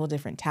the multiple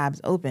different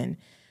tabs open.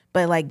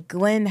 But like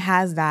Glenn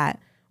has that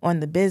on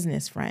the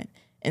business front.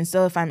 And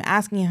so if I'm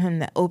asking him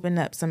to open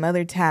up some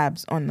other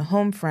tabs on the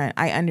home front,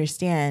 I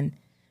understand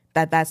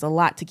that that's a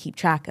lot to keep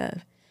track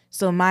of.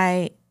 So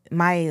my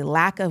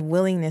lack of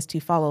willingness to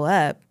follow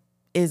up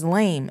is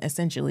lame,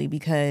 essentially,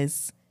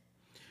 because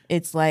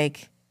it's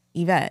like,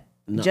 Yvette,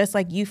 just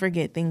like you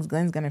forget things,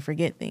 Glenn's going to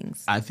forget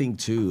things. I think,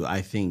 too,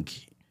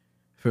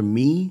 for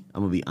me,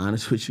 I'm going to be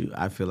honest with you,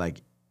 I feel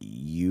like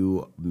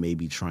you may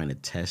be trying to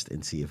test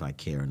and see if I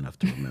care enough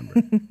to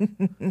remember.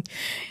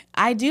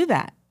 I do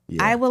that.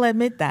 Yeah. I will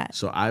admit that.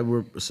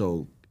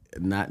 So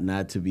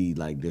not to be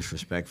like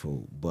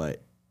disrespectful,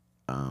 but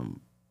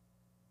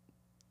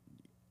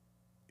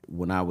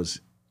when I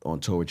was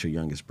on tour with your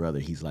youngest brother,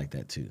 he's like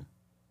that too.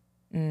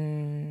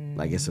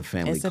 Like it's a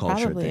family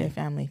culture probably thing. A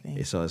family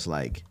thing. So it's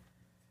like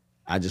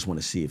I just want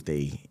to see if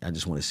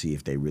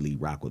they really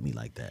rock with me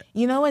like that.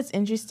 You know what's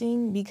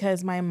interesting?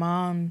 Because my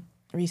mom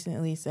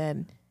recently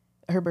said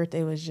her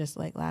birthday was just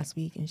like last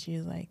week, and she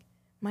was like,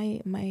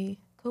 my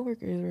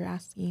coworkers were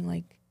asking,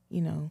 like,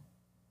 you know,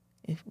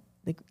 if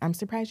I'm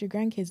surprised your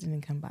grandkids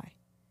didn't come by,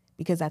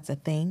 because that's a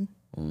thing.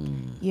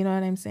 You know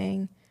what I'm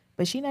saying?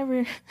 But she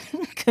never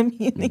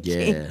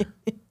communicated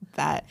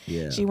that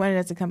she wanted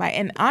us to come by.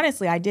 And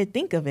honestly, I did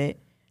think of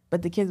it,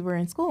 but the kids were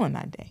in school on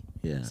that day.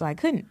 Yeah. So I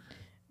couldn't.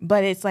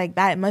 But it's like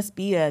that must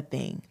be a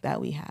thing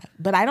that we have.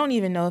 But I don't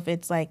even know if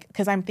it's like,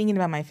 because I'm thinking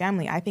about my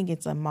family, I think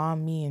it's a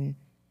mom, me, and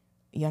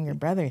younger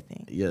brother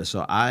thing. Yeah,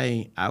 so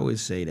I would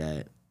say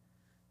that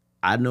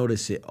I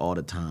notice it all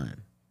the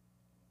time.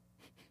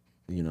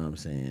 You know what I'm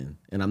saying?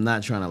 And I'm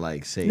not trying to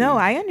like say... No,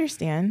 I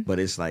understand. But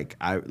it's like,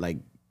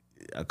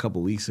 a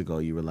couple weeks ago,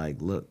 you were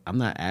like, look, I'm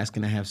not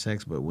asking to have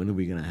sex, but when are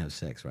we going to have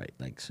sex, right?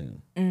 Like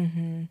soon.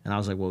 Mm-hmm. And I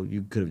was like, well,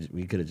 we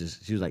could have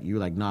just... She was like, you were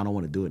like, no, I don't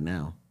want to do it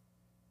now.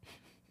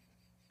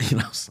 And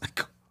I was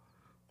like,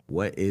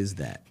 what is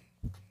that?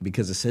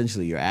 Because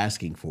essentially you're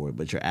asking for it,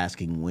 but you're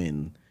asking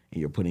when, and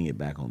you're putting it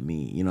back on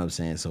me. You know what I'm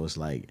saying? So it's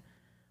like,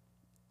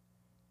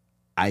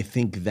 I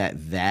think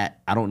that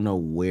I don't know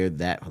where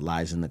that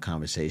lies in the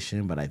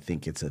conversation, but I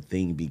think it's a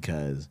thing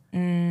because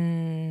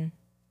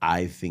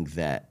I think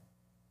that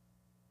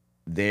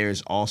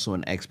there's also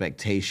an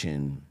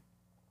expectation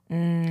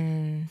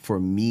for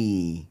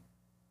me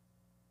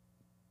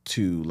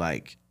to,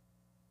 like,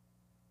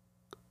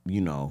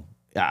 you know,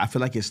 I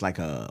feel like it's like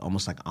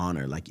almost like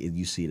honor. Like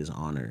you see it as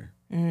honor.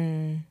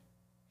 You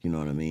know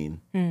what I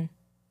mean?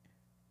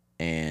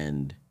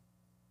 And,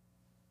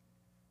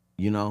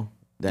 you know,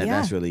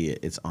 that's really it.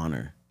 It's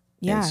honor.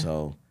 Yeah. And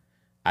so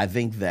I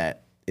think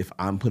that if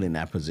I'm put in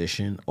that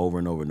position over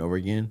and over and over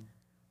again,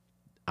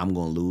 I'm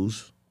going to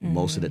lose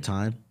most of the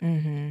time.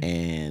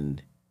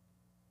 And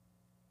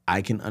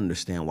I can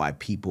understand why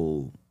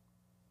people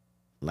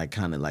like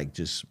kind of like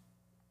just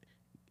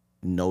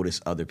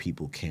notice other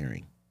people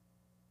caring.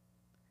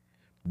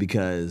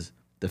 Because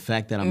the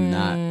fact that I'm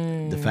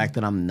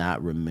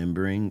not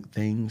remembering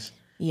things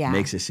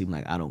makes it seem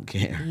like I don't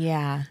care.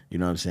 Yeah. You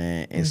know what I'm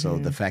saying? And so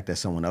the fact that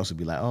someone else would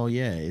be like, oh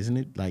yeah, isn't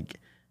it like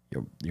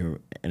your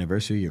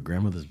anniversary, your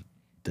grandmother's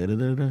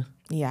da-da-da-da?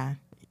 Yeah.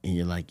 And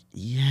you're like,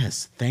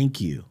 yes,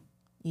 thank you.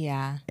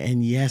 Yeah.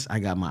 And yes, I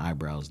got my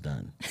eyebrows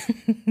done.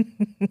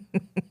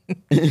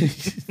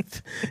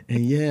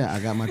 And yeah, I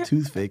got my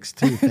tooth fixed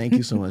too. Thank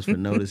you so much for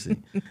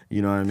noticing.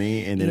 You know what I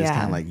mean? And then it's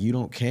kind of like, you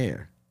don't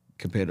care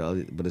compared to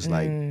other, but it's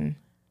like, you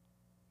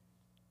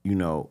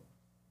know,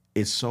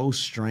 it's so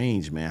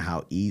strange, man,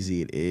 how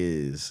easy it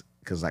is.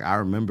 Because, like, I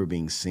remember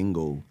being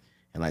single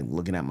and, like,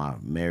 looking at my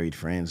married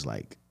friends,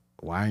 like,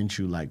 why aren't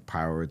you, like,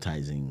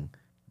 prioritizing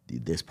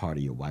this part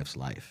of your wife's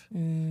life.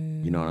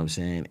 You know what I'm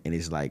saying? And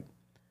it's like,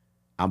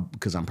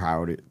 because I'm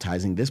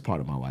prioritizing this part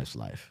of my wife's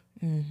life.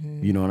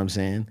 You know what I'm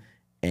saying?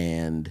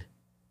 And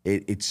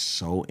it's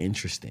so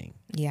interesting.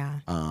 Yeah.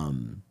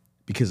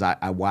 Because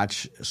I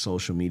watch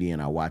social media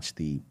and I watch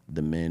the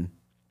men,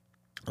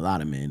 a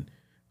lot of men,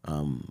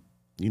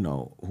 you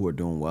know, who are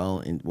doing well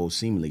and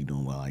seemingly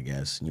doing well, I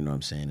guess. You know what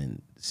I'm saying?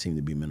 And seem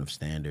to be men of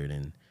standard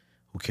and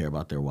who care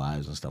about their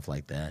wives and stuff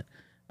like that.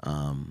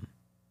 I'm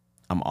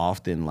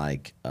often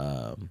like,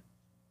 sorry,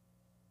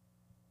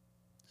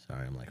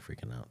 I'm like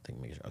freaking out.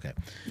 Making sure. Okay.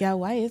 Yeah,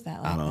 why is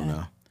that like I don't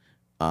that?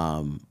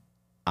 know.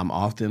 I'm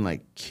often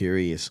like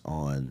curious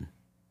on,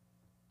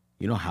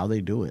 you know, how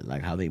they do it,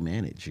 like how they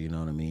manage, you know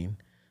what I mean?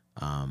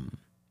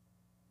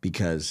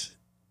 Because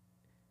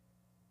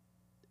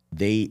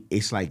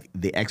it's like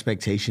the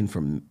expectation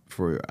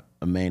for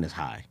a man is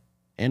high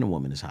and a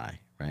woman is high,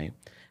 right?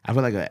 I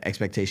feel like the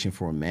expectation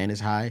for a man is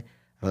high.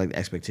 I feel like the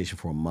expectation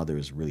for a mother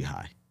is really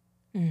high.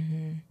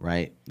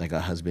 Right? Like a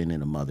husband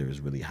and a mother is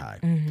really high.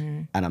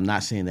 And I'm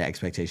not saying that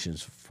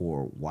expectations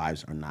for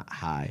wives are not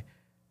high.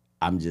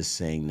 I'm just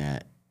saying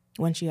that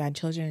Once you add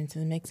children into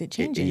the mix, it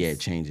changes. it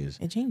changes.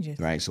 It changes.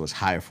 Right? So it's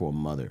higher for a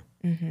mother.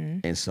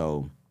 And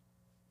so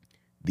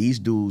these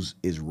dudes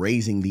is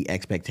raising the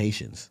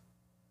expectations.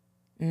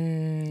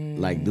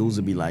 Like dudes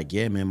would be like,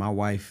 yeah, man, my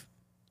wife,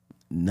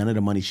 none of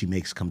the money she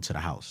makes come to the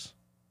house.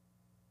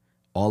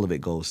 All of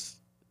it goes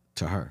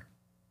to her.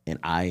 And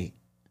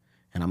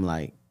I'm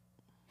like,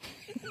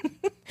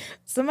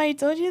 Somebody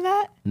told you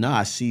that? no,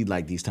 I see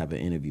like these type of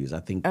interviews. I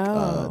think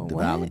Oh, DeVal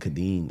what? and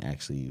Kadeem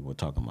actually were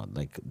talking about,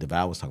 like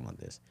DeVal was talking about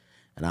this.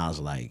 And I was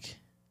like,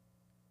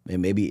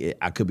 and maybe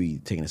I could be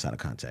taking this out of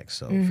context,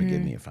 so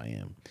forgive me if I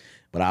am.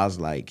 But I was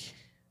like,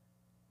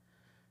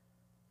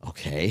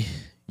 okay,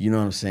 you know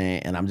what I'm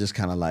saying? And I'm just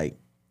kind of like,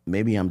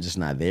 maybe I'm just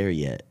not there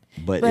yet.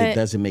 But it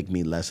doesn't make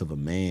me less of a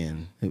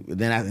man. And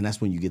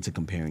that's when you get to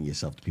comparing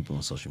yourself to people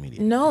on social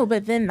media. No,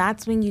 but then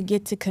that's when you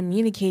get to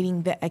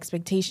communicating the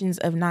expectations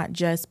of not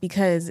just,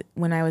 because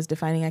when I was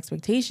defining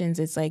expectations,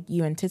 it's like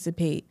you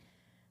anticipate,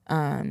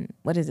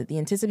 what is it? The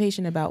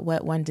anticipation about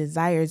what one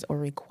desires or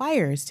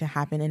requires to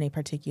happen in a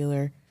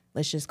particular,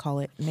 let's just call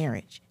it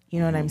marriage.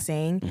 You know what I'm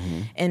saying?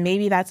 And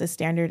maybe that's a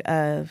standard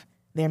of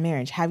their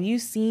marriage. Have you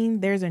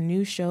seen, there's a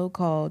new show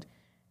called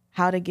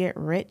How to Get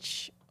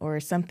Rich or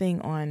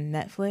something on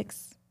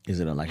Netflix? Is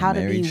it like How a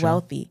marriage to Be show?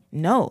 Wealthy?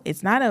 No,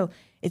 it's not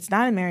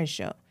a marriage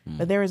show.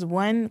 But there was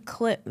one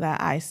clip that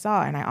I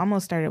saw, and I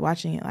almost started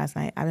watching it last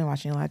night. I've been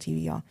watching a lot of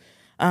TV, y'all.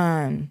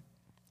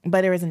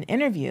 But there was an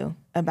interview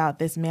about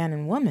this man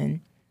and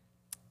woman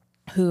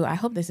who, I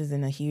hope this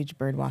isn't a huge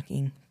bird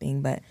walking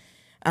thing, but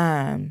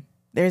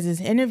there's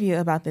this interview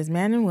about this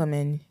man and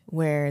woman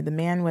where the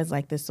man was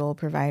like the sole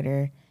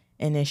provider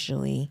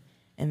initially,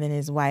 and then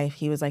his wife,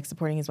 he was like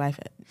supporting his wife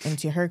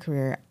into her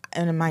career.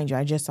 And mind you,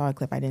 I just saw a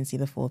clip. I didn't see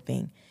the full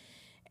thing.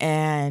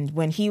 And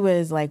when he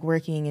was like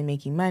working and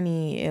making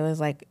money, it was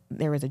like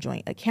there was a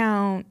joint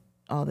account,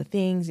 all the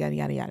things, yada,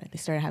 yada, yada. They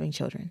started having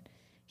children.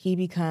 He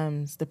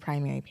becomes the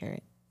primary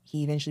parent.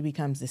 He eventually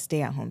becomes the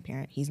stay-at-home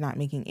parent. He's not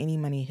making any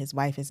money. His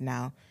wife is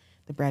now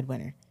the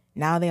breadwinner.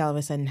 Now they all of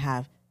a sudden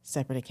have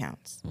separate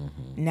accounts.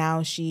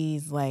 Now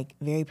she's like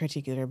very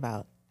particular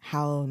about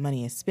how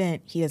money is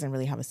spent. He doesn't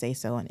really have a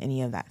say-so on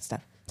any of that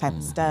type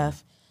of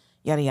stuff.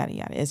 Yada, yada,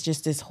 yada. It's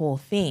just this whole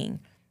thing.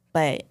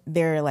 But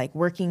they're like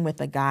working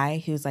with a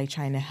guy who's like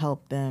trying to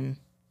help them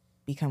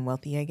become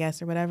wealthy, I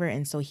guess, or whatever.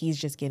 And so he's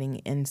just getting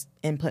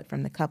input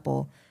from the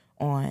couple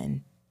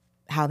on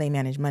how they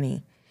manage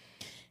money.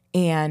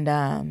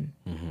 And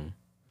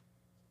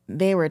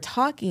they were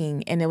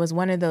talking, and it was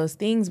one of those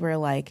things where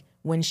like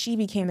when she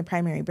became the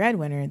primary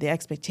breadwinner, the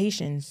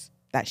expectations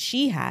that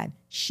she had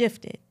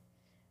shifted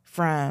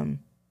from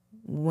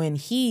when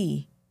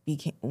he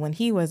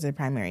was the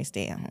primary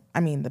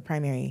the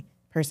primary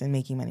person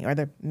making money, or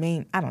the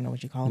main, I don't know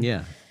what you call him.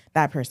 Yeah.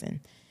 That person.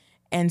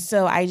 And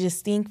so I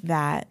just think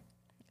that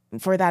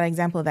for that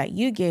example that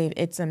you gave,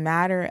 it's a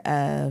matter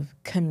of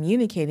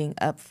communicating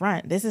up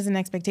front. This is an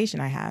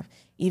expectation I have.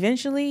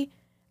 Eventually,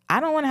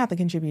 I don't want to have to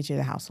contribute to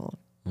the household.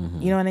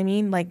 You know what I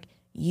mean? Like,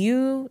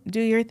 you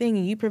do your thing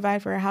and you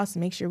provide for our house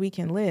and make sure we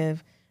can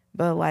live.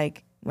 But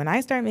like, when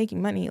I start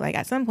making money, like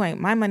at some point,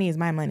 my money is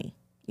my money.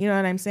 You know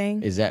what I'm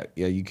saying? Are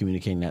you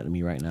communicating that to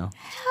me right now?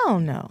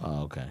 Hell no.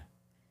 Oh, okay.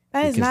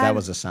 That is Because not. that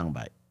was a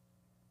soundbite.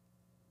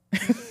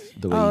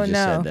 The way you just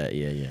said that.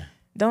 Yeah.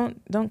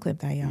 Don't clip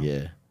that, y'all.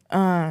 Yeah.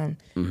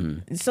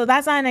 So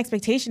that's not an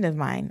expectation of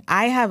mine.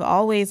 I have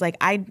always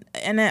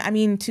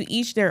to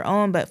each their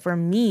own, but for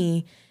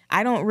me,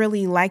 I don't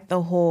really like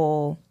the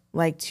whole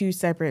like two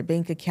separate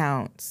bank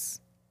accounts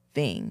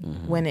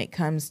thing when it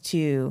comes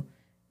to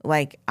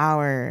like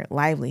our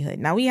livelihood.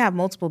 Now we have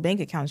multiple bank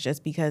accounts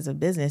just because of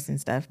business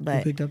and stuff, Who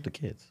but picked up the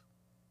kids?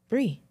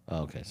 Bree. Oh,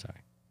 okay, sorry.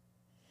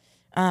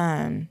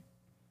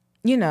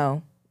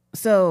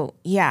 So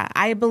yeah,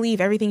 I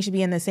believe everything should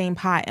be in the same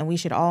pot and we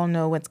should all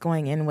know what's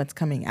going in, what's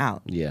coming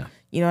out. Yeah.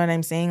 You know what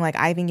I'm saying? Like,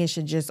 I think it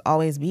should just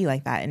always be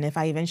like that. And if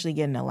I eventually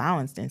get an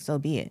allowance, then so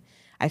be it.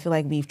 I feel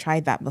like we've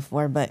tried that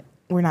before, but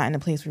we're not in a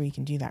place where we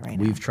can do that right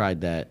now. We've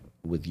tried that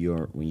with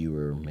when you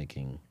were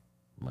making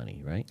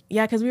money, right?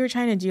 Yeah, because we were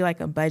trying to do like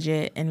a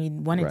budget and we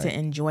wanted to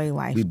enjoy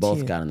life. We both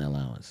too. got an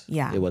allowance.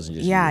 Yeah. It wasn't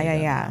just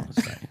yeah.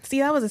 Right? See,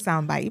 that was a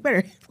soundbite. You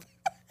better.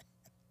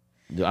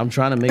 I'm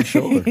trying to make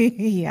sure.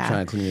 Yeah. I'm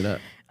trying to clean it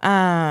up.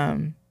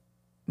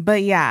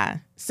 But yeah.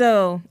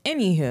 So,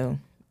 anywho,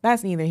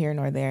 that's neither here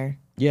nor there.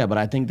 Yeah, but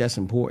I think that's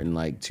important,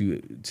 like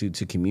to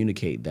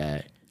communicate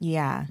that.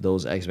 Yeah.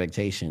 Those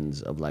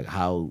expectations of like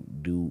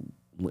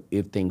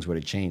if things were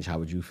to change, how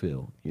would you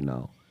feel?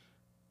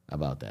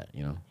 About that.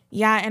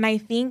 Yeah, and I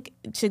think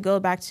to go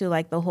back to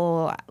like the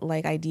whole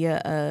like idea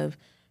of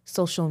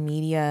social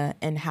media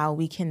and how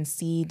we can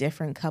see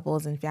different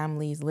couples and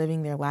families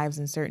living their lives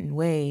in certain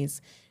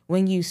ways,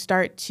 when you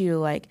start to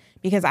like,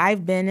 because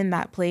I've been in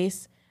that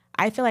place,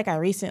 I feel like I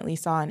recently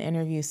saw an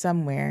interview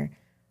somewhere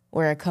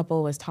where a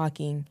couple was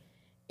talking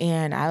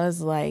and I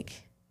was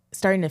like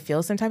starting to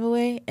feel some type of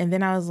way. And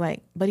then I was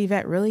like, but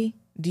Yvette, really?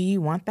 Do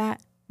you want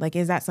that? Like,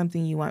 is that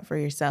something you want for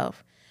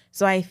yourself?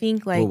 So I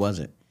think like. What was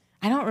it?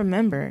 I don't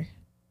remember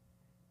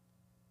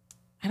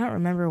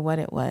what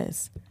it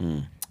was.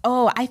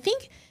 Oh, I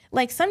think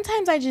like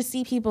sometimes I just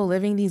see people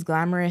living these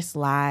glamorous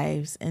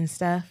lives and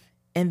stuff.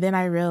 And then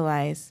I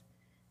realize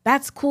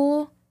that's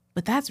cool,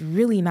 but that's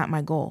really not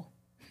my goal.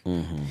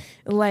 Mm-hmm.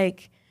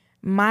 Like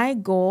my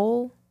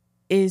goal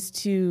is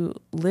to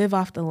live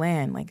off the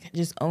land, like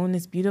just own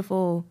this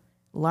beautiful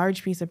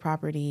large piece of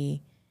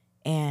property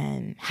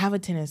and have a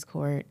tennis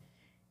court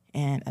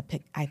and I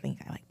think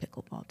I like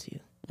pickleball too.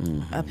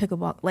 Mm-hmm. A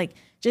pickleball, like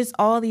just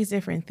all these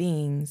different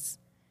things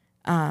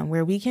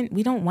where we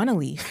don't want to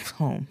leave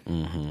home.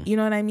 Mm-hmm. You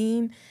know what I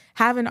mean?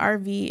 Have an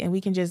RV and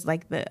we can just,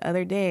 like the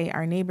other day,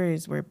 our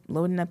neighbors were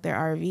loading up their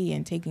RV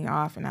and taking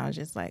off. And I was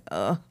just like,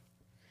 oh,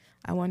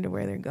 I wonder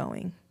where they're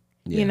going.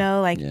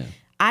 Yeah.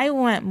 I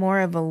want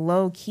more of a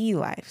low key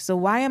life. So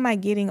why am I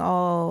getting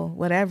all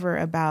whatever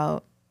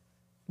about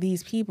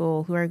these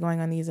people who are going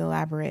on these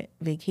elaborate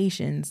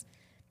vacations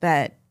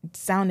that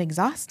sound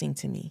exhausting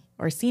to me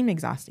or seem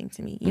exhausting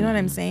to me? You know what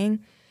I'm saying?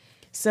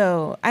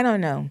 So I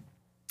don't know.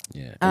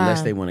 Yeah,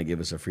 unless they want to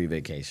give us a free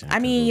vacation. I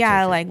mean,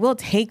 we'll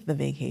take the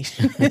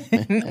vacation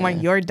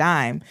on your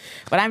dime.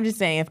 But I'm just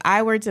saying, if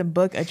I were to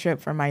book a trip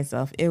for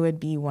myself, it would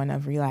be one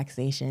of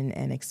relaxation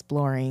and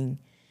exploring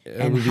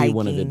and would hiking. Be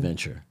one of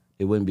adventure.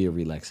 It wouldn't be a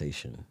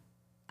relaxation.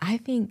 I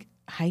think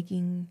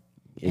hiking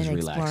and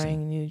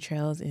exploring new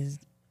trails is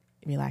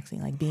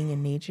relaxing. Like being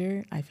in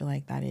nature, I feel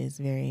like that is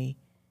very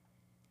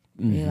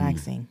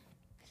relaxing.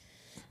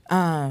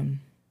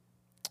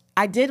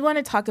 I did want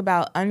to talk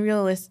about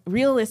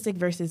realistic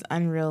versus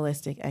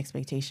unrealistic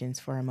expectations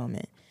for a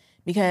moment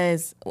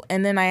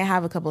and then I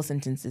have a couple of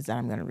sentences that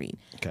I'm going to read.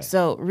 Okay.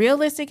 So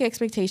realistic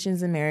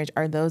expectations in marriage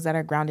are those that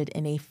are grounded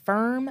in a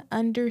firm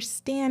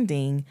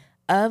understanding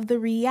of the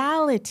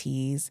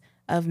realities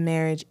of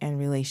marriage and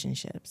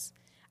relationships.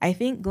 I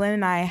think Glenn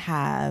and I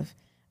have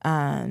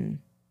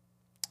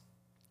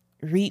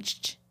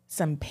reached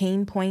some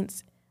pain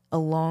points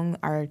along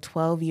our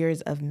 12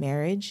 years of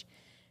marriage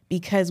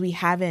because we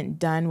haven't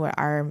done what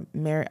our what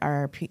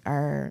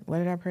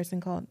did our person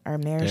called? Our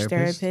marriage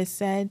therapist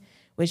said,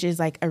 which is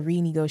like a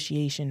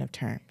renegotiation of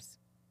terms,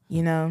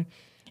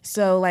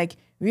 So like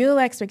real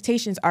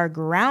expectations are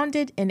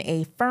grounded in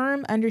a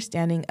firm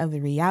understanding of the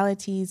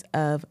realities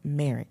of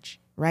marriage,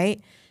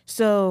 right?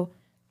 So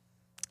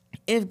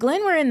if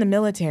Glenn were in the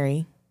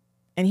military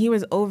and he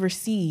was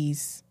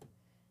overseas,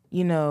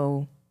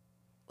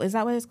 is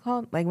that what it's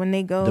called? Like when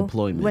they go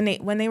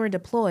deployment. When they were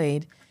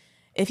deployed,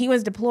 if he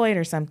was deployed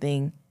or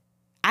something,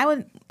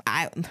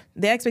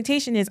 the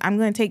expectation is I'm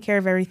going to take care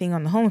of everything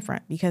on the home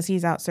front because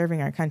he's out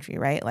serving our country,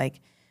 right?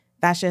 Like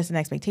that's just an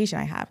expectation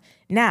I have.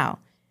 Now,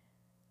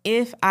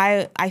 if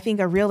I think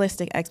a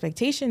realistic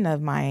expectation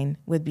of mine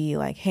would be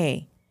like,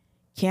 hey,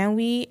 can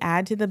we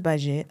add to the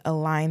budget a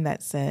line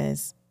that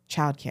says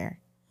childcare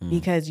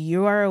because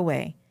you are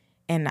away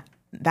and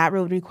that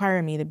would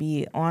require me to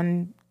be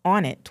on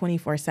it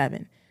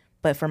 24/7.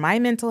 But for my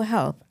mental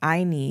health,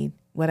 I need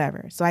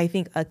whatever. So I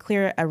think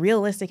a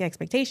realistic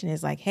expectation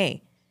is like,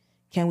 hey,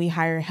 can we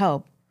hire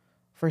help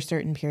for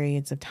certain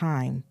periods of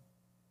time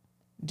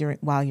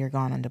while you're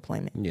gone on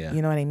deployment? Yeah.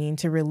 You know what I mean?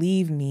 To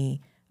relieve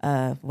me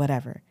of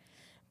whatever.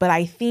 But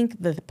I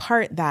think the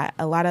part that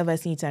a lot of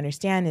us need to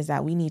understand is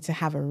that we need to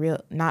have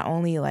not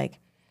only like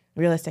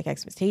realistic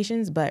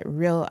expectations, but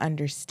real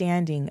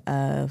understanding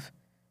of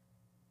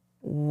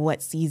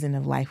what season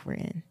of life we're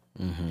in.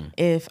 Mm-hmm.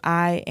 If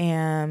I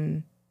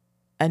have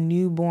a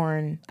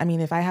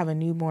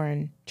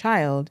newborn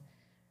child,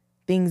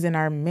 things in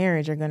our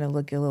marriage are going to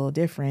look a little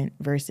different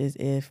versus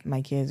if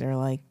my kids are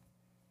like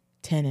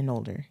 10 and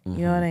older. Mm-hmm.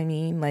 You know what I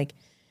mean? Like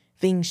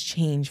things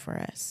change for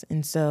us.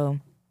 And so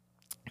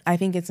I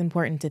think it's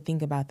important to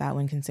think about that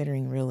when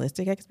considering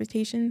realistic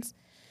expectations.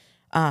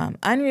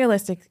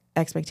 Unrealistic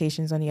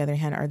expectations, on the other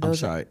hand, are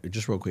those... I'm sorry,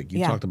 just real quick.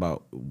 You talked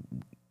about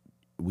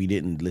we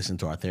didn't listen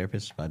to our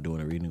therapist by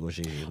doing a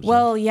renegotiation?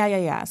 Well,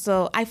 yeah.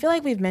 So I feel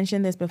like we've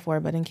mentioned this before,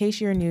 but in case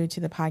you're new to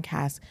the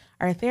podcast,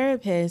 our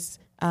therapist,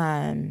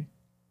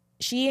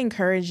 she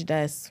encouraged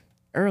us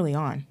early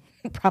on,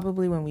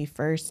 probably when we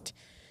first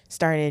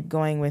started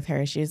going with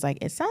her. She was like,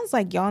 it sounds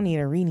like y'all need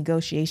a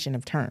renegotiation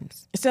of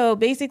terms. So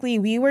basically,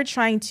 we were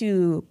trying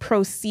to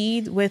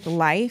proceed with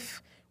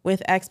life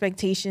with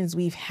expectations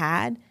we've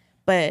had,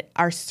 but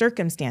our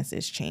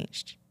circumstances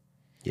changed.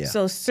 Yeah.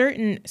 So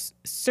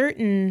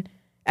certain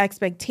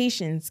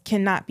expectations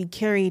cannot be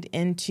carried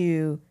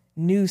into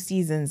new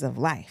seasons of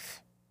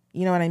life.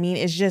 You know what I mean?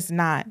 It's just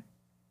not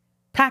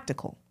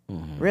practical,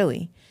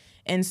 really.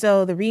 And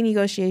so the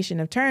renegotiation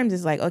of terms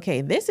is like,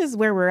 okay, this is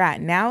where we're at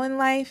now in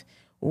life.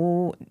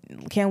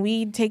 Can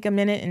we take a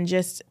minute and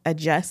just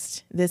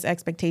adjust this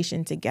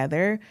expectation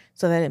together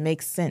so that it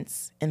makes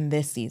sense in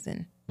this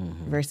season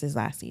versus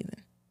last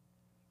season?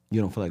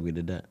 You don't feel like we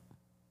did that?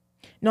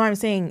 No, I'm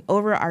saying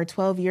over our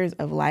 12 years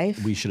of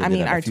life, We should have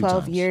did that a our few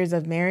 12 times. years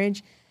of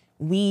marriage,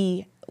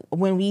 when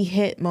we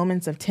hit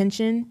moments of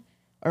tension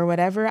or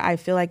whatever, I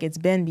feel like it's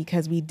been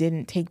because we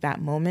didn't take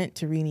that moment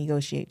to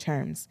renegotiate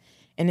terms.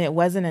 And it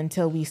wasn't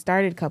until we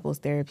started couples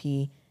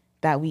therapy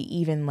that we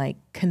even like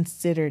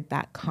considered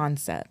that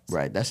concept.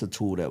 Right. That's a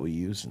tool that we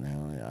use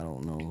now. I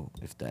don't know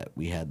if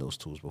we had those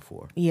tools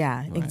before.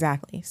 Yeah,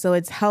 exactly. So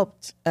it's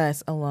helped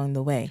us along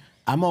the way.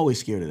 I'm always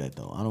scared of that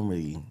though. I don't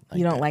really like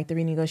You don't that. like the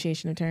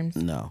renegotiation of terms?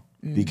 No.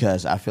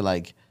 Because I feel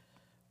like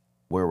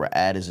where we're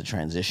at is a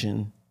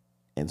transition.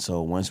 And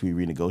so once we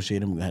renegotiate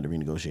them, we're gonna have to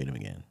renegotiate them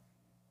again.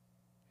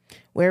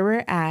 Where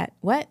we're at,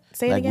 what?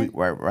 Say it Like again?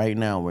 right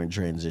now we're in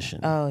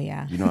transition. Oh,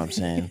 yeah. You know what I'm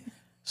saying?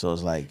 So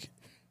it's like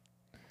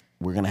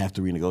we're gonna have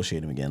to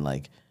renegotiate them again.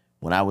 Like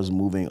when I was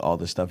moving all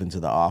the stuff into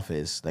the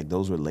office, like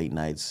those were late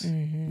nights.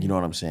 You know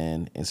what I'm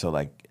saying? And so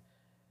like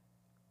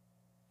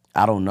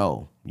I don't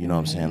know. You know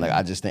what I'm saying? Like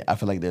I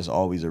feel like there's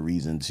always a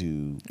reason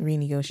to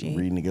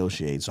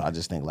Renegotiate. So I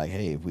just think like,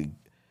 hey, if we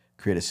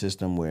create a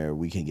system where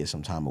we can get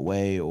some time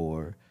away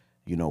or,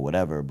 you know,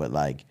 whatever. But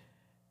like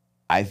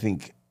I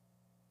think,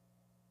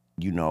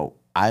 you know,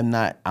 I'm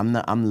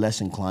less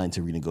inclined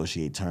to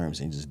renegotiate terms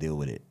and just deal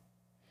with it.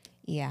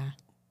 Yeah.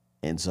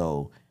 And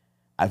so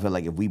I feel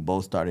like if we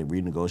both started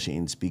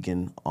renegotiating,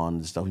 speaking on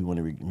the stuff we want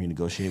to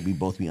renegotiate, we'd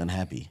both be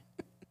unhappy.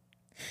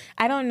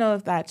 I don't know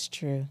if that's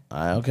true.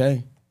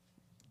 Okay.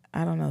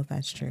 I don't know if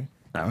that's true.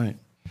 All right.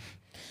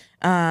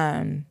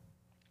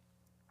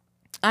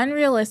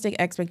 Unrealistic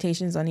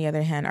expectations, on the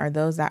other hand, are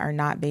those that are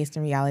not based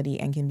in reality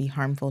and can be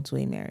harmful to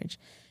a marriage.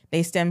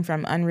 They stem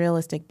from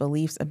unrealistic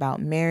beliefs about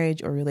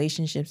marriage or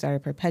relationships that are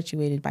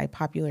perpetuated by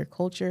popular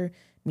culture,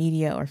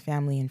 media, or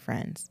family and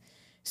friends.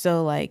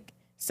 So, like,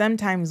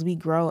 sometimes we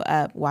grow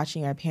up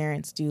watching our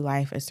parents do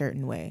life a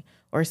certain way,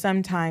 or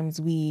sometimes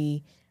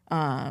we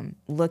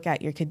look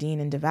at your Kadeen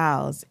and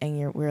DeVals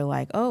and we're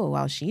like, oh,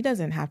 well, she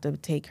doesn't have to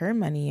take her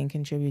money and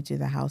contribute to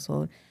the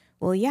household.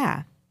 Well,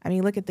 yeah. I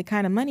mean, look at the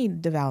kind of money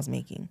DeVal's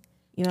making.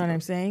 You know what I'm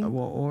saying?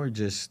 Well, or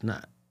just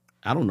not.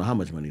 I don't know how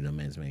much money the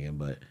man's making,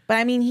 but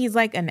I mean, he's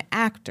like an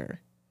actor.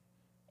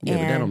 Yeah,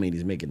 but that don't mean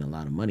he's making a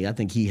lot of money. I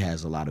think he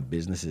has a lot of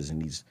businesses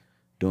and he's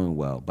doing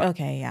well. But,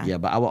 okay, yeah. Yeah,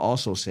 but I will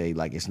also say,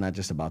 like, it's not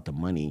just about the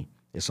money.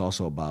 It's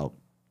also about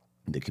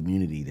the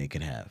community they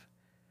could have,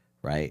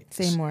 right?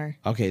 Say more.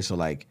 Okay, so,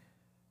 like,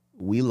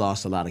 we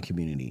lost a lot of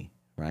community,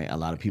 right? A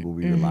lot of people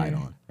we relied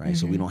on, right?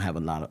 So we don't have a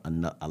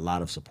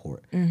lot of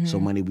support. So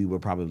money we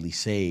would probably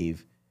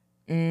save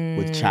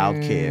with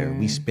childcare,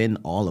 we spend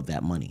all of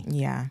that money.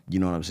 Yeah. You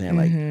know what I'm saying?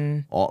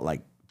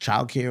 Like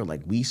childcare,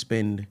 like we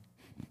spend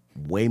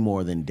way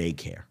more than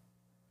daycare.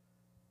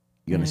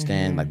 You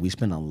understand? Like we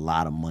spend a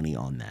lot of money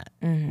on that,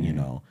 you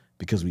know,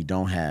 because we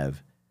don't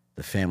have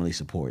the family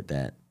support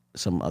that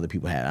some other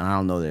people have. And I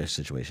don't know their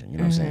situation, you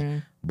know what I'm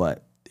saying?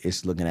 But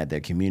it's looking at their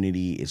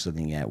community, it's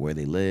looking at where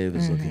they live,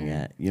 it's looking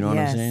at, you know what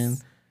I'm saying?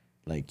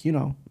 Like, you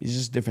know, it's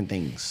just different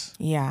things.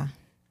 Yeah.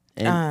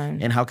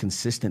 And how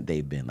consistent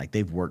they've been. Like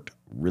they've worked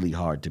really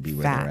hard to be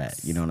where they're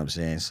at. You know what I'm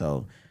saying?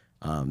 So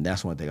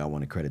that's one thing I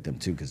want to credit them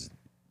too, because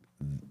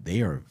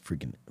they are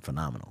freaking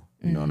phenomenal.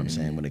 You know what I'm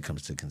saying? When it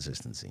comes to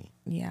consistency.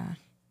 Yeah.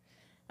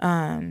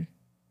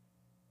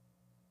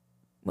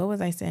 What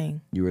was I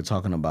saying? You were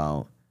talking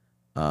about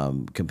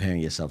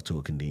comparing yourself to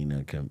a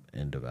Kadena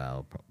and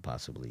DeVal,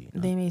 possibly.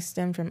 They may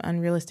stem from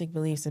unrealistic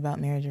beliefs about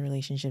marriage or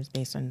relationships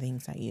based on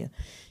things that you.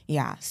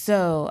 Yeah.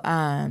 So.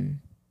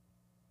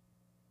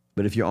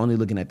 But if you're only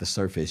looking at the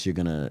surface,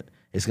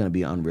 it's gonna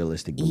be an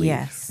unrealistic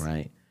belief,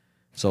 right?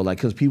 So like,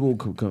 because people,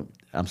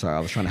 I'm sorry, I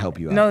was trying to help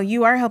you out. No,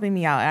 you are helping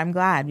me out. I'm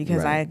glad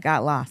because I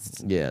got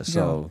lost. Yeah.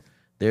 So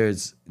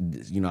there's,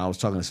 you know, I was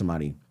talking to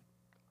somebody,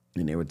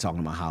 and they were talking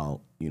about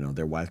how, you know,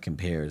 their wife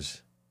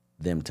compares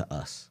them to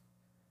us.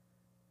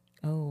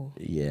 Oh.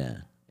 Yeah.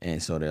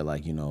 And so they're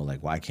like, you know,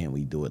 like, why can't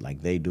we do it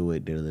like they do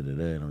it?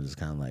 And I'm just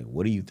kind of like,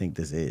 what do you think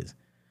this is?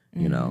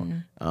 You know?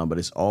 But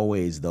it's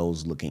always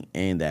those looking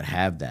in that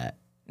have that,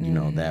 you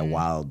know, that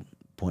wild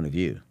point of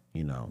view,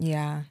 you know?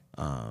 Yeah.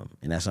 And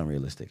that's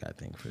unrealistic, I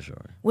think, for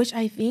sure. Which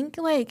I think,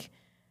 like,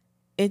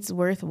 it's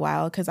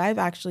worthwhile because I've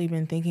actually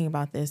been thinking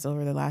about this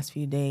over the last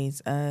few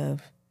days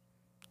of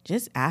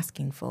just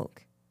asking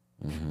folk.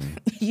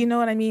 You know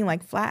what I mean?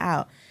 Like flat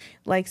out.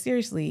 Like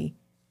seriously.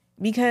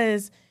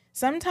 Because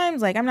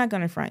sometimes, like, I'm not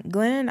going to front.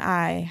 Glenn and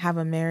I have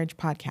a marriage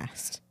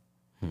podcast,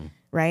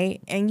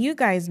 right? And you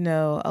guys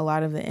know a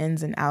lot of the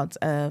ins and outs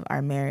of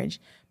our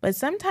marriage. But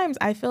sometimes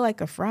I feel like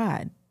a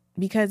fraud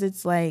because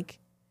it's like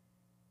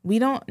we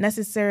don't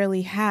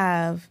necessarily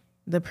have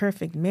the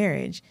perfect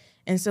marriage.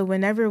 And so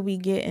whenever we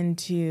get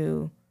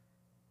into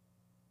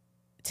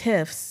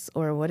tiffs,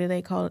 or what do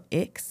they call it,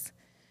 icks,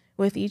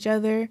 with each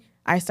other,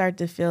 I start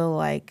to feel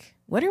like,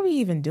 what are we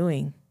even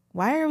doing?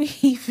 Why are we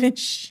even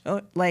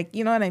like,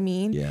 you know what I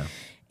mean? Yeah.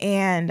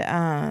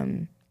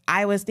 And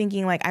I was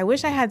thinking, like, I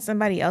wish I had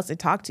somebody else to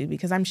talk to,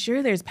 because I'm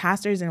sure there's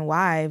pastors and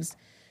wives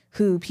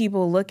who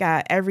people look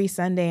at every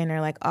Sunday and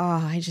are like,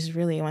 oh, I just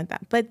really want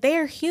that. But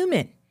they're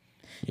human.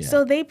 Yeah.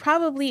 So they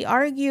probably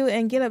argue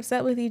and get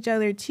upset with each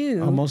other too.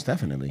 Oh, most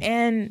definitely.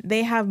 And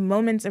they have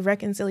moments of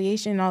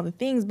reconciliation and all the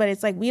things, but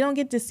it's like we don't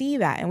get to see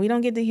that and we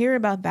don't get to hear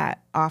about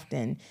that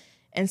often.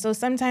 And so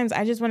sometimes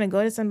I just want to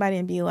go to somebody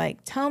and be like,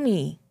 tell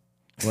me.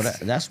 Well,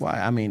 that's why,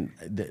 I mean,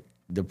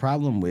 the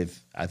problem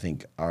with, I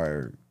think,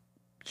 our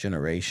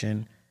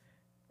generation,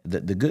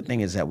 the good thing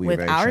is that we're with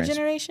very our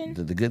generation?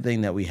 The good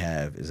thing that we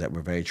have is that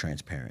we're very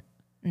transparent.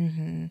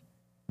 Mm-hmm.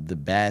 The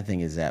bad thing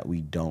is that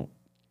we don't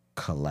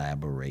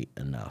collaborate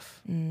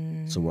enough.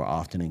 So we're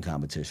often in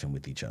competition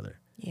with each other.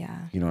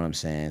 Yeah. You know what I'm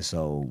saying?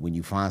 So when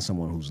you find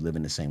someone who's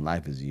living the same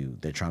life as you,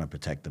 they're trying to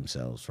protect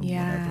themselves from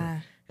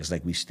whatever. It's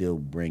like we still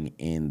bring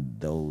in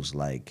those,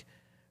 like,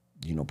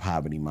 you know,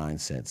 poverty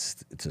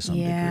mindsets to some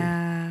degree.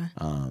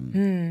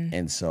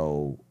 And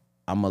so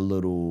I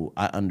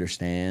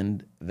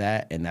understand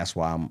that. And that's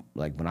why I'm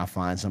like, when I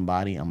find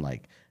somebody, I'm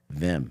like,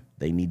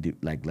 they need to,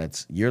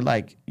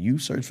 like, you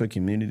search for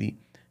community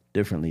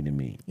differently than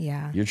me.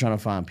 Yeah. You're trying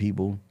to find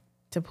people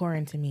to pour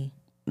into me.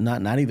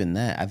 Not even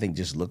that. I think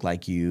just look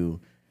like you.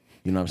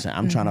 You know what I'm saying?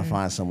 I'm trying to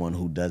find someone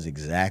who does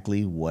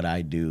exactly what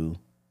I do,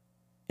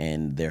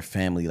 and their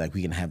family, like,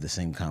 we can have the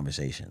same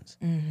conversations.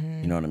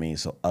 You know what I mean?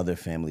 So other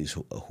families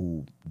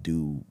who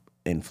do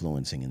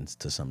influencing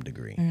to some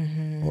degree,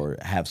 or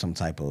have some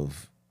type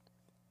of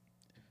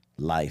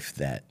life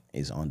that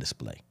is on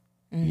display.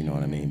 You know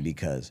what I mean?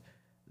 Because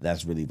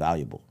that's really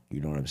valuable.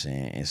 You know what I'm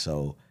saying? And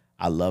so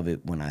I love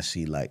it when I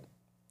see, like,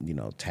 you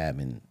know, Tab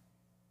and,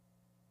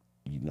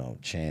 you know,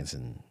 Chance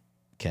and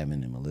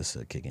Kevin and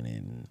Melissa kicking in,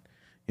 and,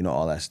 you know,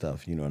 all that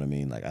stuff. You know what I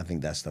mean? Like, I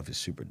think that stuff is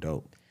super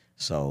dope.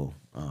 So,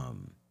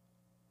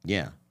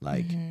 yeah,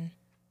 like,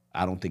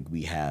 I don't think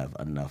we have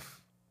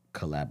enough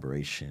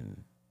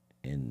collaboration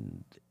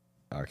in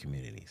our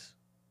communities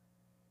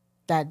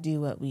That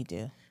do what we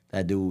do.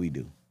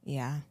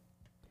 Yeah.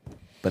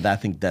 But I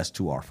think that's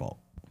to our fault.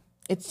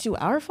 It's to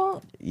our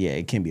fault? Yeah,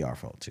 it can be our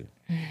fault too.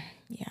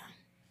 Yeah.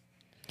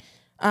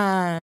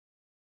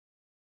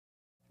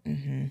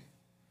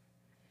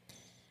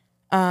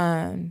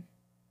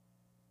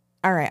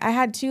 All right. I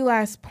had two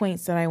last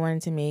points that I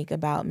wanted to make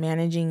about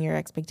managing your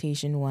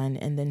expectation, one,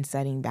 and then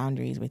setting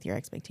boundaries with your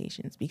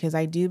expectations, because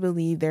I do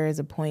believe there is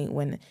a point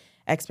when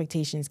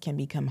expectations can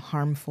become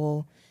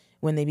harmful,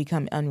 when they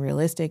become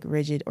unrealistic,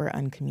 rigid, or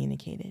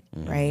uncommunicated,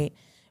 right?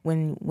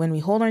 When we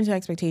hold on to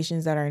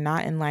expectations that are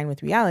not in line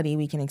with reality,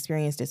 we can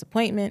experience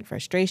disappointment,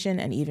 frustration,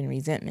 and even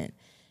resentment.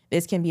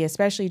 This can be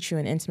especially true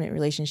in intimate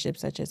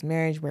relationships such as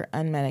marriage, where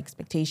unmet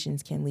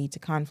expectations can lead to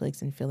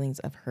conflicts and feelings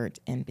of hurt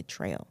and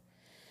betrayal.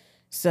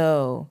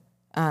 So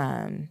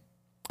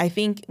I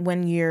think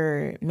when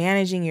you're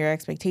managing your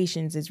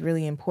expectations, it's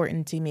really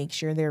important to make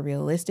sure they're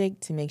realistic,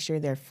 to make sure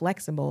they're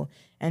flexible,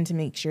 and to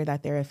make sure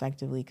that they're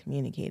effectively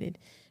communicated,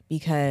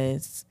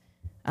 because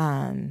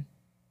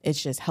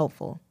it's just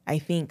helpful. I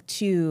think,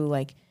 too,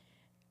 like,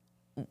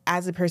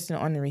 as a person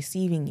on the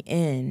receiving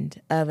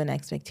end of an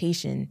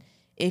expectation,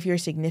 if your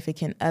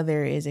significant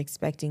other is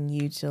expecting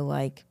you to,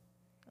 like,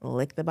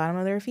 lick the bottom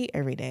of their feet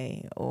every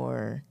day,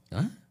 or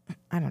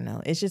I don't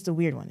know, it's just a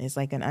weird one. It's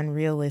like an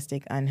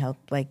unrealistic, unhealthy,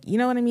 like, you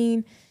know what I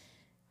mean?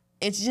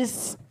 It's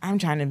just, I'm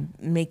trying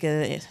to make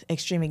a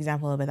extreme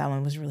example of it. That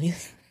one was really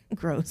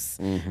gross.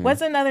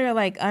 What's another,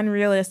 like,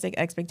 unrealistic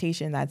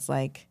expectation that's,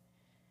 like,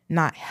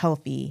 not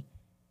healthy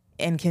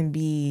and can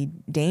be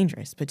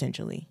dangerous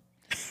potentially?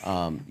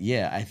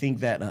 Yeah, I think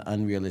that an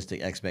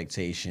unrealistic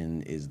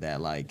expectation is that,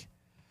 like,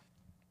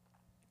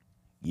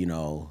 you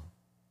know,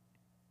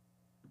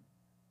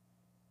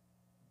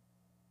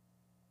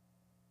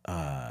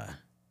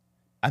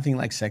 I think,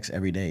 like, sex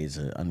every day is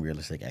an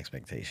unrealistic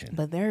expectation.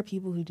 But there are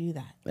people who do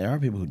that. There are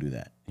people who do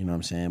that. You know what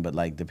I'm saying? But,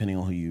 like, depending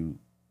on who you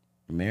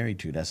married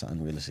to, that's an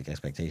unrealistic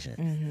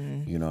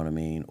expectation. You know what I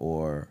mean?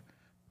 Or,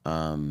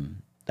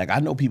 like, I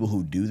know people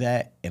who do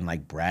that and,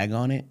 like, brag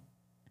on it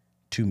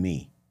to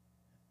me.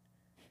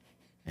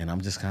 And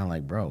I'm just kind of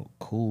like, bro,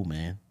 cool,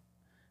 man.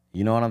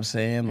 You know what I'm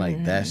saying?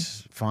 Like,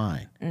 that's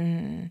fine.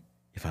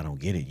 If I don't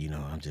get it, you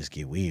know, I'll just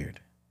get weird.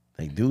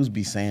 Like, dudes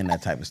be saying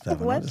that type of stuff.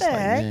 And What I'm just the like,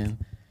 heck? man,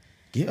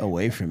 get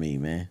away from me,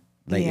 man.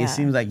 Like Yeah. it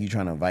seems like you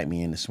trying to invite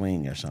me in to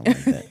swing or something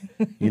like that.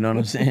 You know what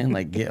I'm saying?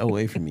 Like get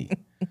away from me.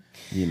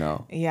 You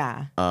know.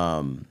 Yeah.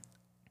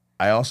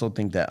 I also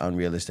think that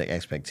unrealistic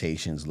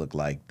expectations look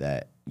like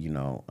that.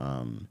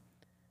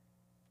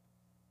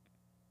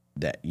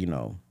 That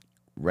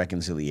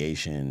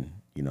reconciliation.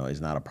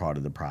 Is not a part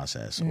of the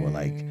process, or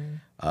like.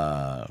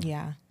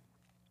 Yeah.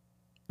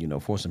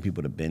 Forcing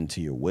people to bend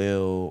to your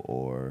will,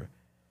 or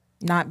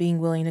Not being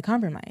willing to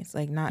compromise,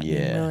 like not being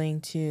Yeah.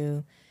 willing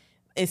to.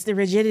 It's the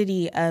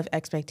rigidity of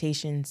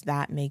expectations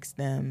that makes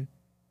them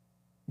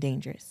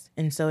dangerous.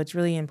 And so it's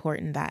really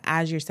important that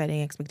as you're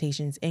setting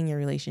expectations in your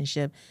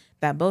relationship,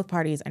 that both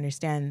parties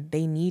understand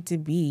they need to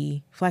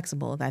be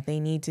flexible, that they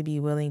need to be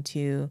willing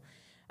to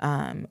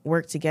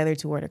work together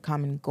toward a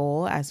common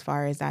goal as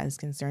far as that is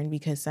concerned,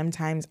 because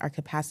sometimes our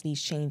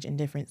capacities change in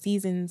different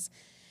seasons.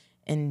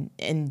 And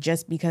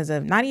just because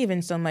of not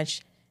even so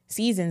much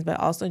seasons, but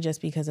also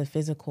just because of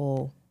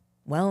physical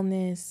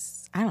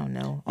wellness, I don't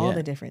know, all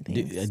the different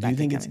things. Do you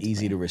think it's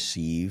easy to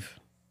receive?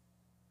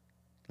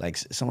 Like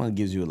someone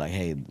gives you like,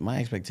 hey, my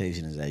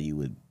expectation is that you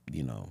would,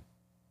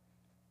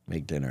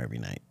 make dinner every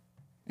night.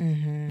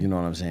 Mm-hmm. You know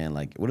what I'm saying?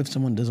 Like, what if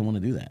someone doesn't want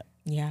to do that?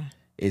 Yeah.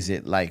 Is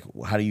it like,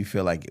 how do you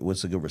feel like,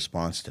 what's a good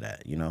response to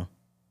that,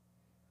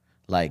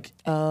 Like,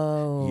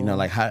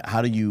 like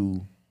how do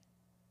you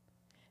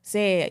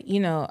say,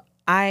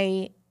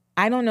 I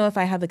don't know if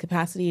I have the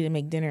capacity to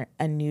make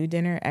a new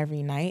dinner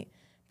every night,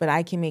 but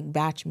I can make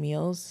batch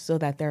meals so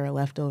that there are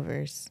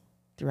leftovers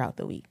throughout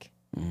the week.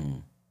 Mm-hmm.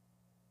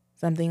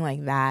 Something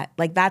like that.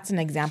 Like that's an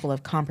example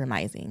of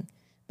compromising.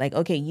 Like,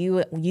 okay,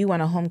 you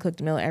want a home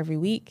cooked meal every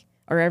week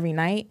or every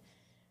night.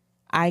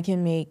 I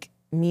can make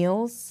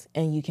meals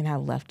and you can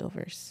have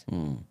leftovers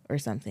or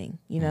something,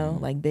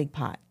 like big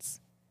pots.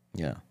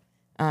 Yeah.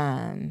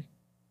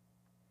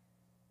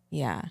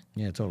 Yeah.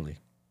 Yeah, totally.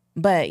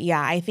 But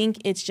yeah, I think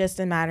it's just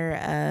a matter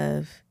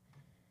of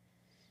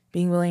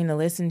being willing to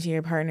listen to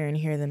your partner and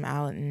hear them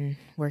out and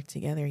work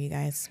together, you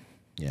guys.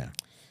 Yeah.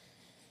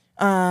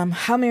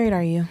 How married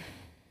are you?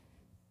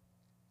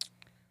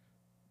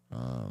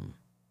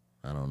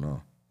 I don't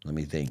know. Let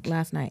me think.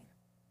 Last night.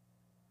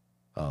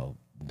 Oh,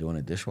 doing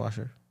a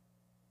dishwasher?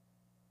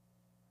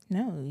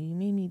 No, you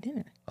made me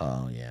dinner.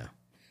 Oh, yeah.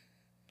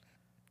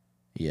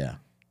 Yeah.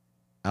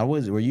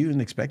 Were you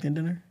even expecting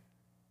dinner?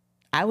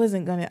 I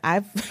wasn't gonna.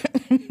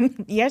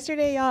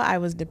 Yesterday, y'all, I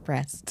was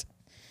depressed.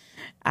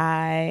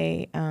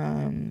 I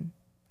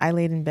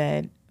laid in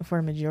bed for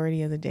a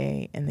majority of the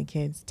day, and the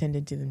kids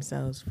tended to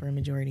themselves for a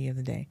majority of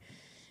the day.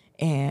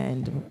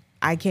 And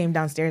I came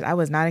downstairs. I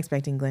was not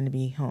expecting Glenn to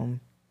be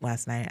home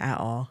last night at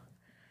all.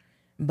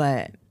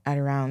 But at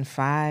around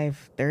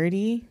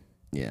 5:30,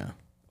 yeah,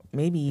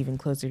 maybe even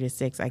closer to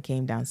 6, I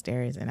came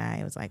downstairs and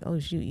I was like, "Oh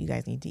shoot, you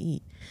guys need to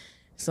eat."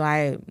 So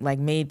I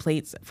made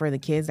plates for the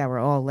kids that were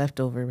all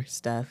leftover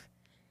stuff,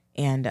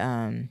 and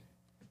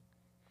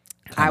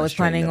I was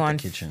planning on.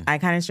 I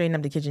kind of straightened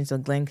up the kitchen so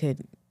Glenn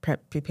could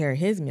prepare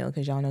his meal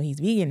because y'all know he's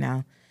vegan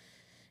now,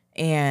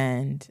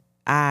 and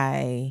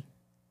I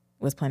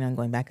was planning on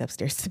going back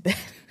upstairs to bed.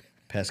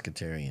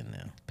 Pescatarian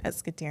now.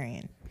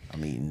 Pescatarian.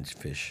 I'm eating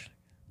fish.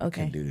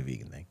 Okay. Can't do the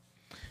vegan thing.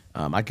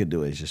 I could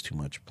do it. It's just too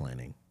much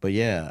planning. But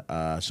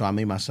yeah, so I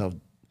made myself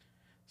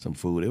some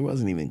food. It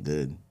wasn't even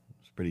good. It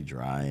was pretty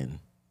dry,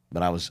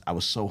 but I was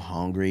so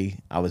hungry.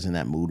 I was in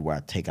that mood where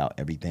I take out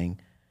everything.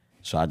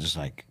 So I just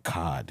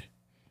cod,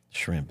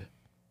 shrimp,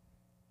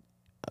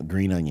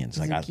 green onions,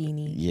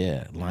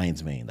 zucchini.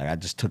 lion's mane. I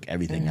just took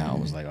everything out. I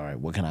was like, all right,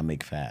 what can I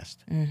make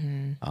fast?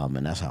 And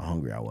that's how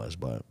hungry I was.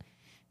 But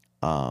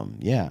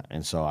yeah,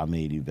 and so I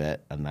made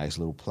Yvette a nice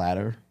little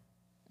platter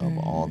of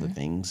all the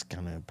things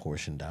kind of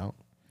portioned out.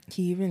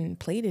 He even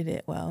plated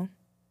it well.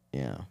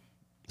 Yeah.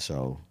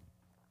 So,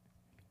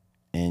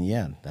 and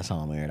yeah, that's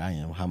how married I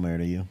am. How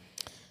married are you?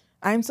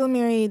 I'm so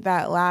married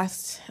that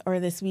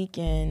this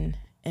weekend,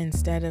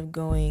 instead of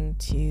going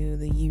to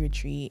the Ye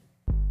retreat,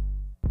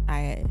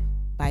 I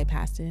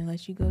bypassed it and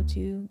let you go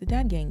to the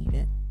Dad Gang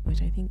event,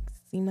 which I think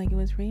seemed like it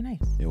was pretty nice.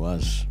 It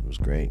was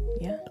great.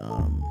 Yeah.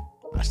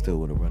 I still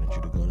would have wanted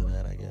you to go to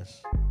that, I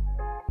guess.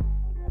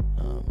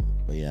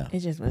 But yeah. It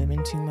just would have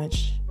been too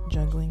much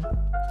juggling.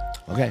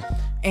 Okay.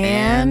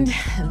 And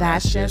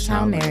that's just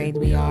how married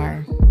we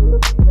are.